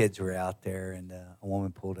the kids were out there, and a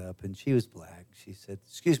woman pulled up, and she was black. She said,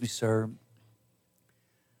 "Excuse me, sir,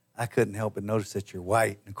 I couldn't help but notice that you're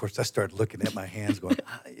white." And, of course, I started looking at my hands going,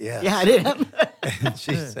 yeah. Yeah, I did. And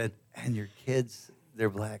she said, and your kids, they're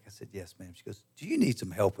black? I said, yes, ma'am. She goes, do you need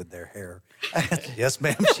some help with their hair? I said, yes,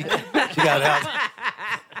 ma'am. She got out.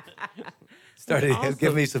 Started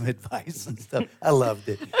giving me some advice and stuff. I loved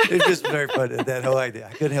it. It was just very fun. That whole idea.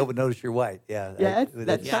 I couldn't help but notice you're white. Yeah. Yeah,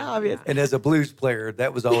 that's so obvious. And as a blues player,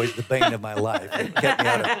 that was always the bane of my life. It kept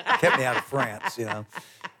me out of France, you know.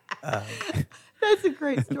 That's a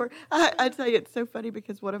great story. I tell you, it's so funny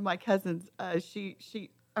because one of my cousins,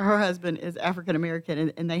 her husband is African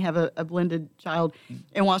American, and they have a blended child.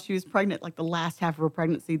 And while she was pregnant, like the last half of her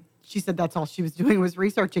pregnancy, she said that's all she was doing was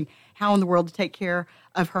researching how in the world to take care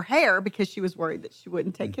of her hair because she was worried that she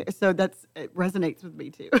wouldn't take care. So it resonates with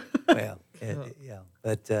me too. Well, yeah.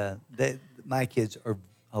 But my kids are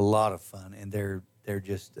a lot of fun, and they're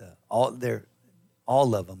just all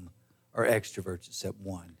of them are extroverts except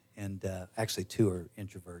one, and actually two are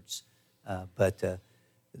introverts. But the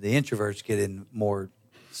introverts get in more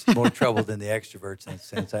trouble than the extroverts in a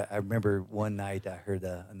sense. I remember one night I heard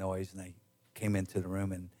a noise, and I came into the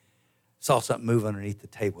room and saw something move underneath the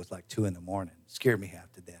table. It was like 2 a.m. It scared me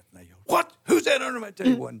half to death. And I go, what? Who's that under my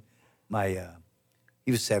table? And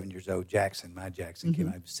he was 7 years old. My Jackson came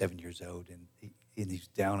out. He was 7 years old, and he's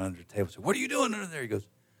down under the table. So, what are you doing under there? He goes,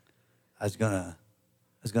 I was gonna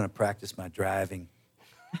practice my driving,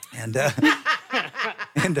 and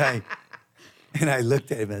and I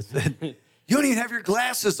looked at him and said, you don't even have your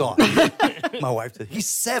glasses on. My wife said, he's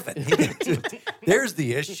 7. There's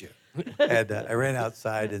the issue. And I ran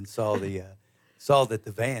outside and saw that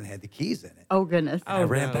the van had the keys in it. Oh, goodness. And I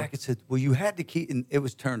ran back and said, well, you had the key, and it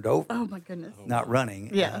was turned over. Oh, my goodness. Not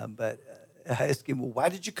running. Yeah. But I asked him, well, why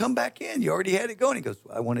did you come back in? You already had it going. He goes,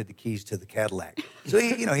 well, I wanted the keys to the Cadillac. So,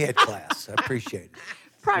 he had class. I appreciate it.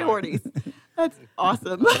 Priorities. That's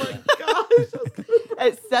awesome. Oh, my gosh.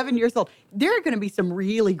 At 7 years old. There are going to be some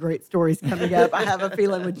really great stories coming up, I have a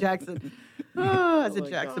feeling, with Jackson. As a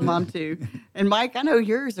Jackson mom, too. And, Mike, I know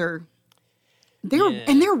yours are,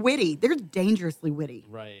 they're witty. They're dangerously witty.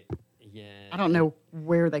 Right. Yeah. I don't know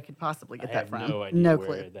where they could possibly get that from. No idea. No where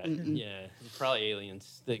clue. That, yeah. Probably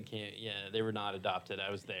aliens that can't. Yeah. They were not adopted.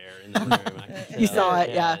 I was there in the room. I could You tell. saw it,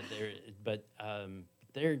 yeah. But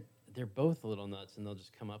they're both a little nuts, and they'll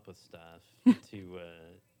just come up with stuff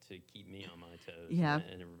to keep me on my toes. Yeah.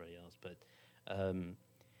 And everybody else. But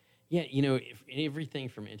everything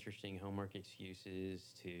from interesting homework excuses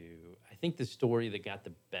to, I think the story that got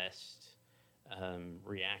the best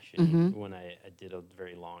reaction when I did a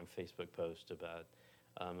very long Facebook post about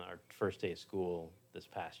our first day of school this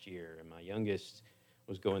past year, and my youngest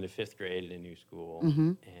was going to 5th grade at a new school,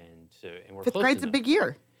 and we're 5th close grade's enough. a big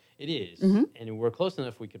year. It is, and we're close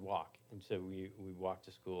enough we could walk, and so we walk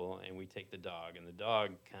to school, and we take the dog, and the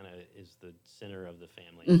dog kind of is the center of the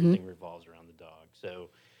family. Everything revolves around the dog, so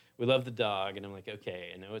we love the dog, and I'm like,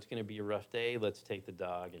 okay, I know it's going to be a rough day. Let's take the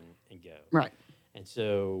dog and go. Right. And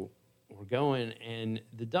so we're going, and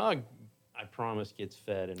the dog, I promise, gets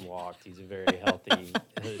fed and walked. He's a very healthy dog.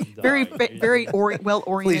 Very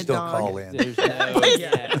well-oriented Please don't dog. call in. There's no,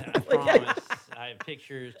 I promise. I have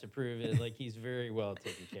pictures to prove it. Like, he's very well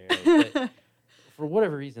taken care of. But for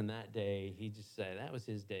whatever reason, that day, he just said that was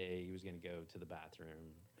his day. He was going to go to the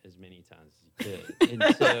bathroom as many times as he could.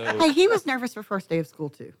 And so, Hey, he was nervous for first day of school,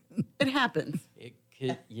 too. It happens. it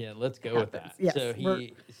could, let's go with that. Yes,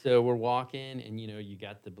 So we're walking, and you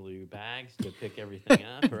got the blue bags to pick everything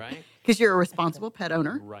up, right? Because you're a responsible pet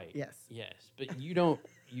owner. Right. Yes. Yes, but you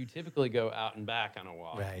typically go out and back on a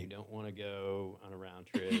walk. Right. You don't want to go on a round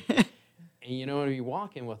trip. And you don't want to be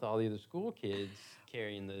walking with all the other school kids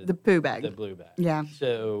carrying the poo bag. the blue bag. Yeah.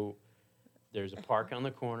 So there's a park on the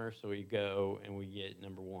corner, so we go and we get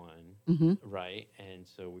number 1, right? And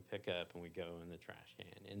so we pick up and we go in the trash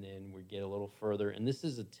can, and then we get a little further. And this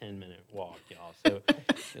is a 10-minute walk, y'all. So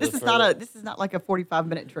This is not like a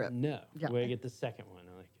 45-minute trip. no. Yeah. We get the second one.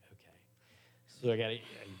 I'm like, okay. So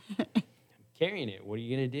I'm carrying it. What are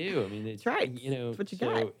you gonna do? I mean, it's That's right. That's what you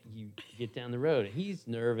so got. you get down the road, and he's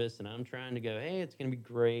nervous, and I'm trying to go, hey, it's gonna be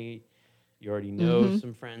great. You already know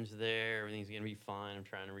some friends there. Everything's gonna be fine. I'm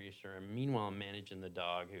trying to reassure him. Meanwhile, I'm managing the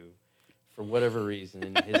dog who, for whatever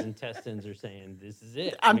reason, his intestines are saying, this is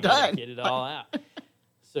it. I'm We gotta done. Get it all out.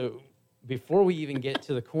 So before we even get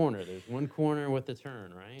to the corner, there's one corner with the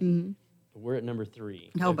turn, right? We're at number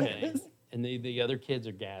 3. Oh, my goodness. And the other kids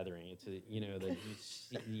are gathering. It's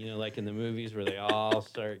like in the movies where they all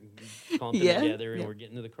start clumping together, and we're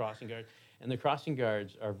getting to the crossing guards. And the crossing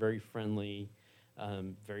guards are very friendly,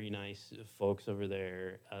 very nice folks over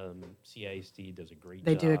there. CISD does a great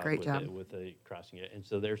They job. do a great job. With the crossing guard. And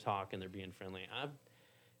so they're talking, they're being friendly.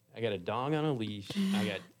 I got a dog on a leash. I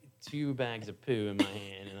got 2 bags of poo in my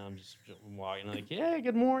hand, and I'm just walking like, yeah,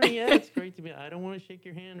 good morning. Yeah, it's great to be. I don't want to shake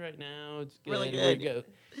your hand right now. It's good. Really Here we good.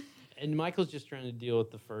 go. And Michael's just trying to deal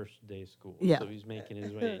with the first day of school. Yeah. So he's making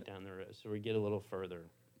his way down the road. So we get a little further.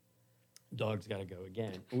 Dog's got to go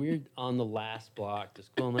again. We're on the last block to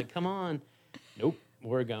school. I'm like, come on. Nope,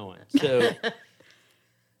 we're going. So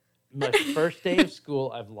my first day of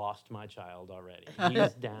school, I've lost my child already.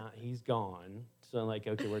 He's down. He's gone. So I'm like,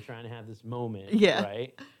 okay, we're trying to have this moment, Yeah.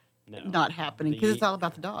 right? No. Not happening because it's all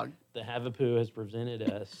about the dog. The Havapoo has prevented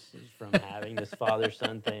us from having this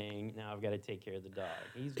father-son thing. Now I've got to take care of the dog.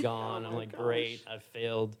 He's gone. I'm like, great. I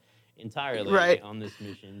failed entirely Right. on this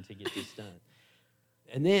mission to get this done.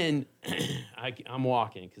 And then I'm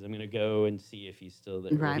walking because I'm going to go and see if he's still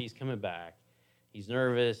there. Well, Right. he's coming back. He's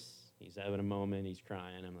nervous. He's having a moment. He's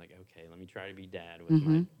crying. I'm like, okay, let me try to be dad with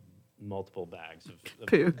my multiple bags of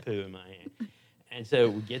Poo. poo in my hand. And so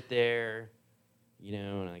we get there. You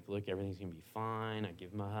know, and I'm like, look, everything's going to be fine. I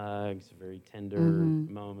give him a hug. It's a very tender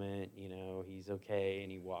moment. You know, he's okay.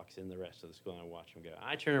 And he walks in the rest of the school, and I watch him go.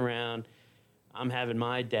 I turn around. I'm having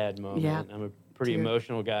my dad moment. Yeah. I'm a pretty Tear.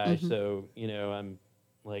 emotional guy. So, you know, I'm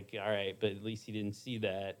like, all right, but at least he didn't see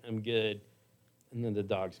that. I'm good. And then the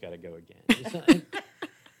dog's got to go again. It's like,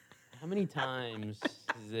 how many times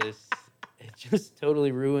is this? It just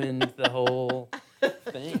totally ruined the whole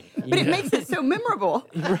thing. But it makes it so memorable.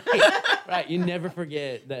 Right, you never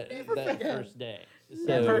forget that first day.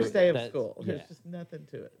 That first day of that's- school. Yeah. There's just nothing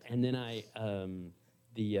to it. And then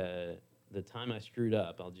the time I screwed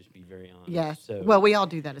up, I'll just be very honest. Yes. So Well, we all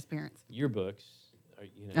do that as parents. yearbooks are,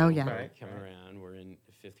 you know, Oh, yeah. are coming around. We're in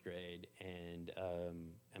 5th grade, and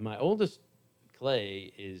my oldest,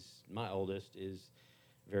 Clay, is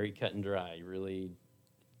very cut and dry.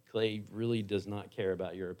 Clay really does not care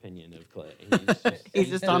about your opinion of Clay. He's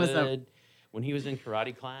just on his own. good. When he was in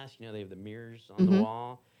karate class, you know, they have the mirrors on the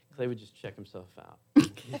wall. Clay would just check himself out. He's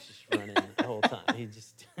just running the whole time.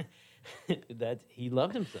 He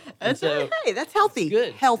loved himself. And That's hey, that's healthy. it's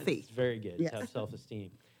good. Healthy. It's very good Yes. to have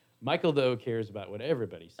self-esteem. Michael, though, cares about what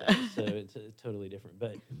everybody says, so it's totally different.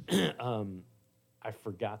 But I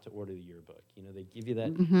forgot to order the yearbook. You know, they give you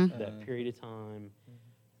that period of time,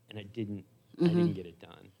 and I didn't get it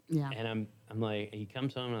done. Yeah. And I'm like, he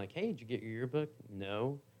comes home and I'm like, hey, did you get your yearbook?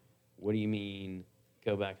 No. What do you mean?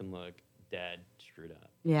 Go back and look. Dad screwed up.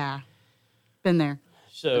 Yeah. Been there.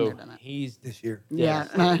 So Been there, done it. he's This year. Yeah.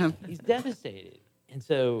 devastated. He's devastated. And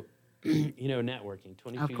so, you know, networking,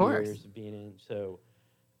 22 course. years of being in. So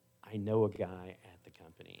I know a guy at the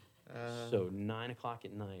company. So 9 o'clock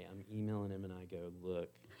at night, I'm emailing him and I go, look,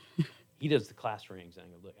 he does the class rings. And I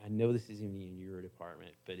go, look, I know this isn't even in your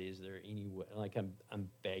department, but is there any way, like I'm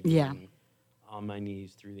begging on my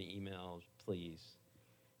knees through the emails, please.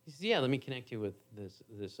 He says, yeah, let me connect you with this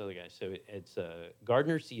other guy. So it's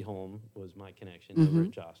Gardner Seaholm was my connection over at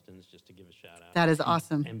Jostens, just to give a shout out. That is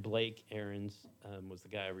awesome. And Blake Aarons was the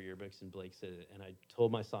guy over yearbooks, and Blake said, and I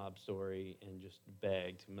told my sob story and just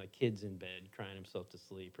begged. My kid's in bed crying himself to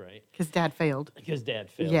sleep, right? Because Dad failed. Because Dad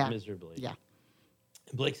failed Yeah. miserably. Yeah.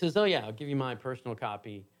 And Blake says, oh, yeah, I'll give you my personal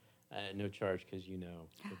copy at no charge because you know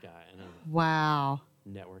the guy. And Wow.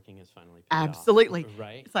 networking has finally paid Absolutely. off,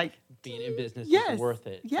 right? It's like, Being in business yes, is worth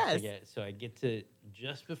it. yes. So I get to,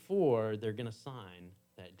 just before they're going to sign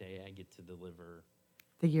that day, I get to deliver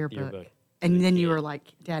the yearbook. yearbook. And the then you kid. were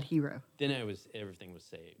like, Dad hero. Then everything was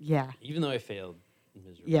saved. Yeah. Even though I failed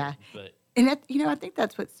miserably. Yeah. But And that, you know, I think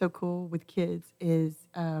that's what's so cool with kids is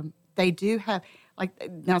they do have, like,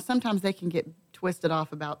 now sometimes they can get twisted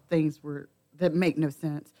off about things that make no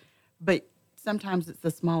sense, but sometimes it's the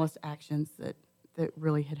smallest actions that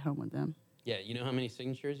really hit home with them. yeah, you know how many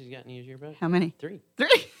signatures he's got in his yearbook? How many? 3. 3.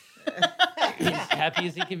 He's happy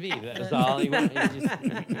as he can be. That was all he wanted. He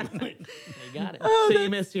got it. So you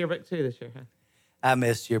missed your book too this year, huh? I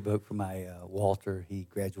missed yearbook for my Walter. He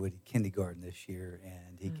graduated kindergarten this year,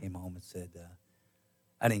 and he came home and said,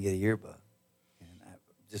 I didn't get a yearbook. And I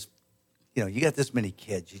just, you know, you got this many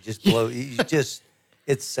kids. You just blow,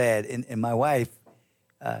 it's sad. And my wife,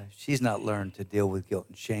 she's not learned to deal with guilt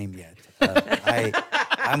and shame yet.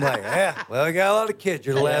 I'm like, yeah, well, I got a lot of kids.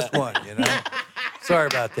 You're the last one, you know? Sorry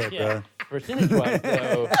about that, bro. Percentage-wise,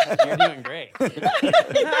 though, you're doing great.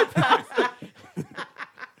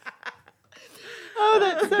 Oh,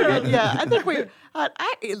 that's so good. Yeah, I think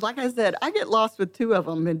like I said, I get lost with 2 of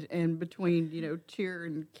them in between, you know, cheer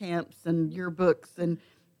and camps and yearbooks and,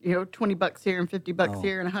 you know, $20 here and $50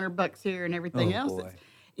 here and $100 here and everything else. Boy.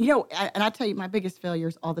 You know, and I tell you, my biggest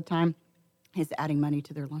failures all the time is adding money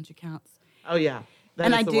to their lunch accounts. Oh yeah. That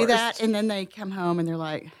And is I the do worst. that, and then they come home and they're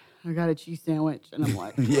like, I got a cheese sandwich. And I'm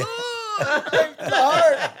like, Yeah.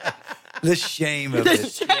 The shame of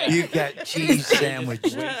it. You got cheese sandwich.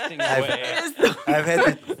 Wasting I've away.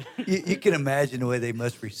 had you can imagine the way they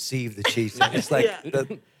must receive the cheese sandwich. It's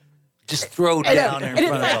like just throw down in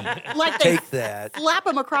front of them. Like they Take that. slap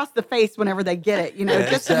them across the face whenever they get it, Yeah,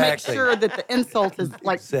 just to make exactly. sure that the insult is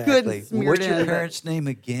like good Exactly. and smeared What's in. your parents' name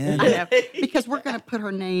again? I know, because we're going to put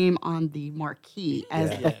her name on the marquee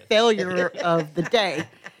as Yeah. the failure of the day.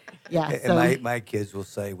 Yeah. And So my kids will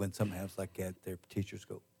say when something happens like that, their teachers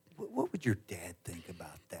go, "What would your dad think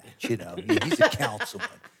about that?" You know, he's a councilman.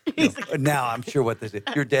 Now I'm sure what they say.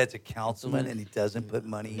 Your dad's a councilman and he doesn't put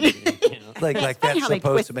money in. Like funny that's how they supposed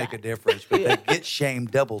twist to make a that. difference, but they get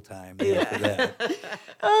shamed double time for that.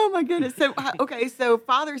 oh my goodness. So okay, so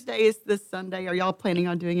Father's Day is this Sunday. Are y'all planning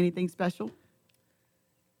on doing anything special?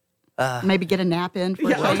 Maybe get a nap in for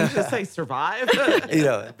a I was change? just say survive.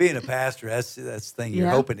 Being a pastor, that's the thing. You're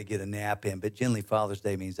Yeah. hoping to get a nap in, but generally Father's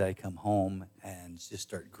Day means I come home and just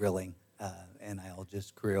start grilling, and I'll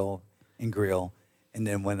just grill, and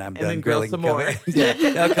then when I'm And done then grill grilling, some come more.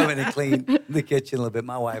 in, I'll come in and clean the kitchen a little bit.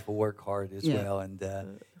 My wife will work hard as Yeah. well, and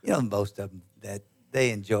most of them that they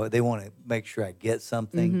enjoy. They want to make sure I get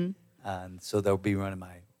something, and so they'll be running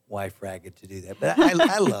my wife ragged to do that. But I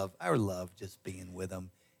love just being with them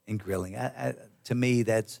and grilling. To me,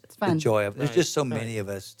 that's the fun. joy of it. There's Right, just so right. many of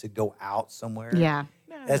us to go out somewhere. Yeah.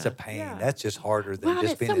 That's a pain. Yeah. That's just harder than Well,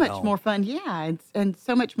 just it's being so at much home. more fun. Yeah, and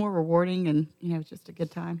so much more rewarding, and it's just a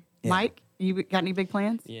good time. Yeah. Mike, you got any big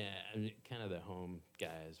plans? Yeah, I'm kind of the home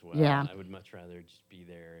guy as well. Yeah. I would much rather just be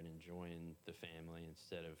there and enjoying the family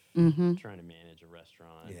instead of Mhm. trying to manage a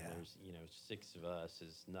restaurant. Yeah. There's 6 of us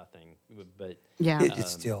is nothing, but Yeah.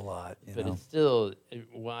 It's still a lot. but know? it's still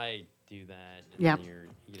why do that? And Yep.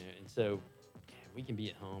 then and so we can be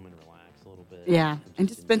at home and relax a little bit. Yeah, and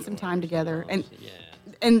just spend some enjoy time together. ourselves.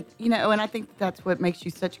 And I think that's what makes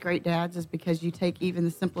you such great dads is because you take even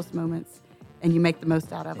the simplest moments and you make the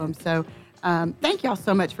most out of them. So thank y'all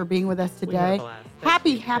so much for being with us We had a today. blast. Thank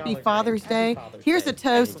you. Happy Y'all are Father's great. Day. Happy Father's Here's Day. a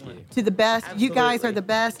toast Thank you. to the best. You guys are the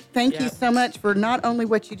best. Thank you Yep. so much for not only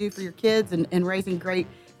what you do for your kids and raising great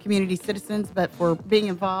community citizens, but for being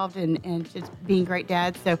involved and just being great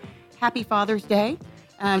dads. So happy Father's Day.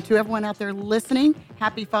 To everyone out there listening,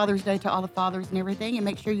 happy Father's Day to all the fathers and everything. And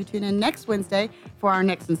make sure you tune in next Wednesday for our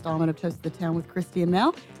next installment of Toast of the Town with Christy and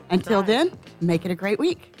Mel. Until then, make it a great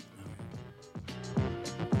week.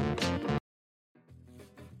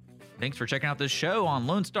 Thanks for checking out this show on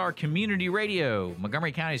Lone Star Community Radio,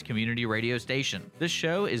 Montgomery County's community radio station. This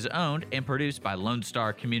show is owned and produced by Lone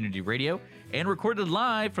Star Community Radio and recorded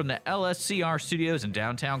live from the LSCR studios in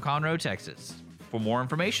downtown Conroe, Texas. For more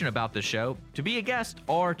information about the show, to be a guest,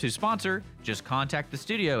 or to sponsor, just contact the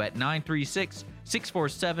studio at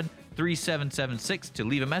 936-647-3776 to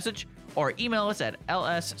leave a message, or email us at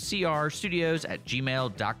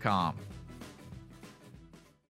lscrstudios@gmail.com.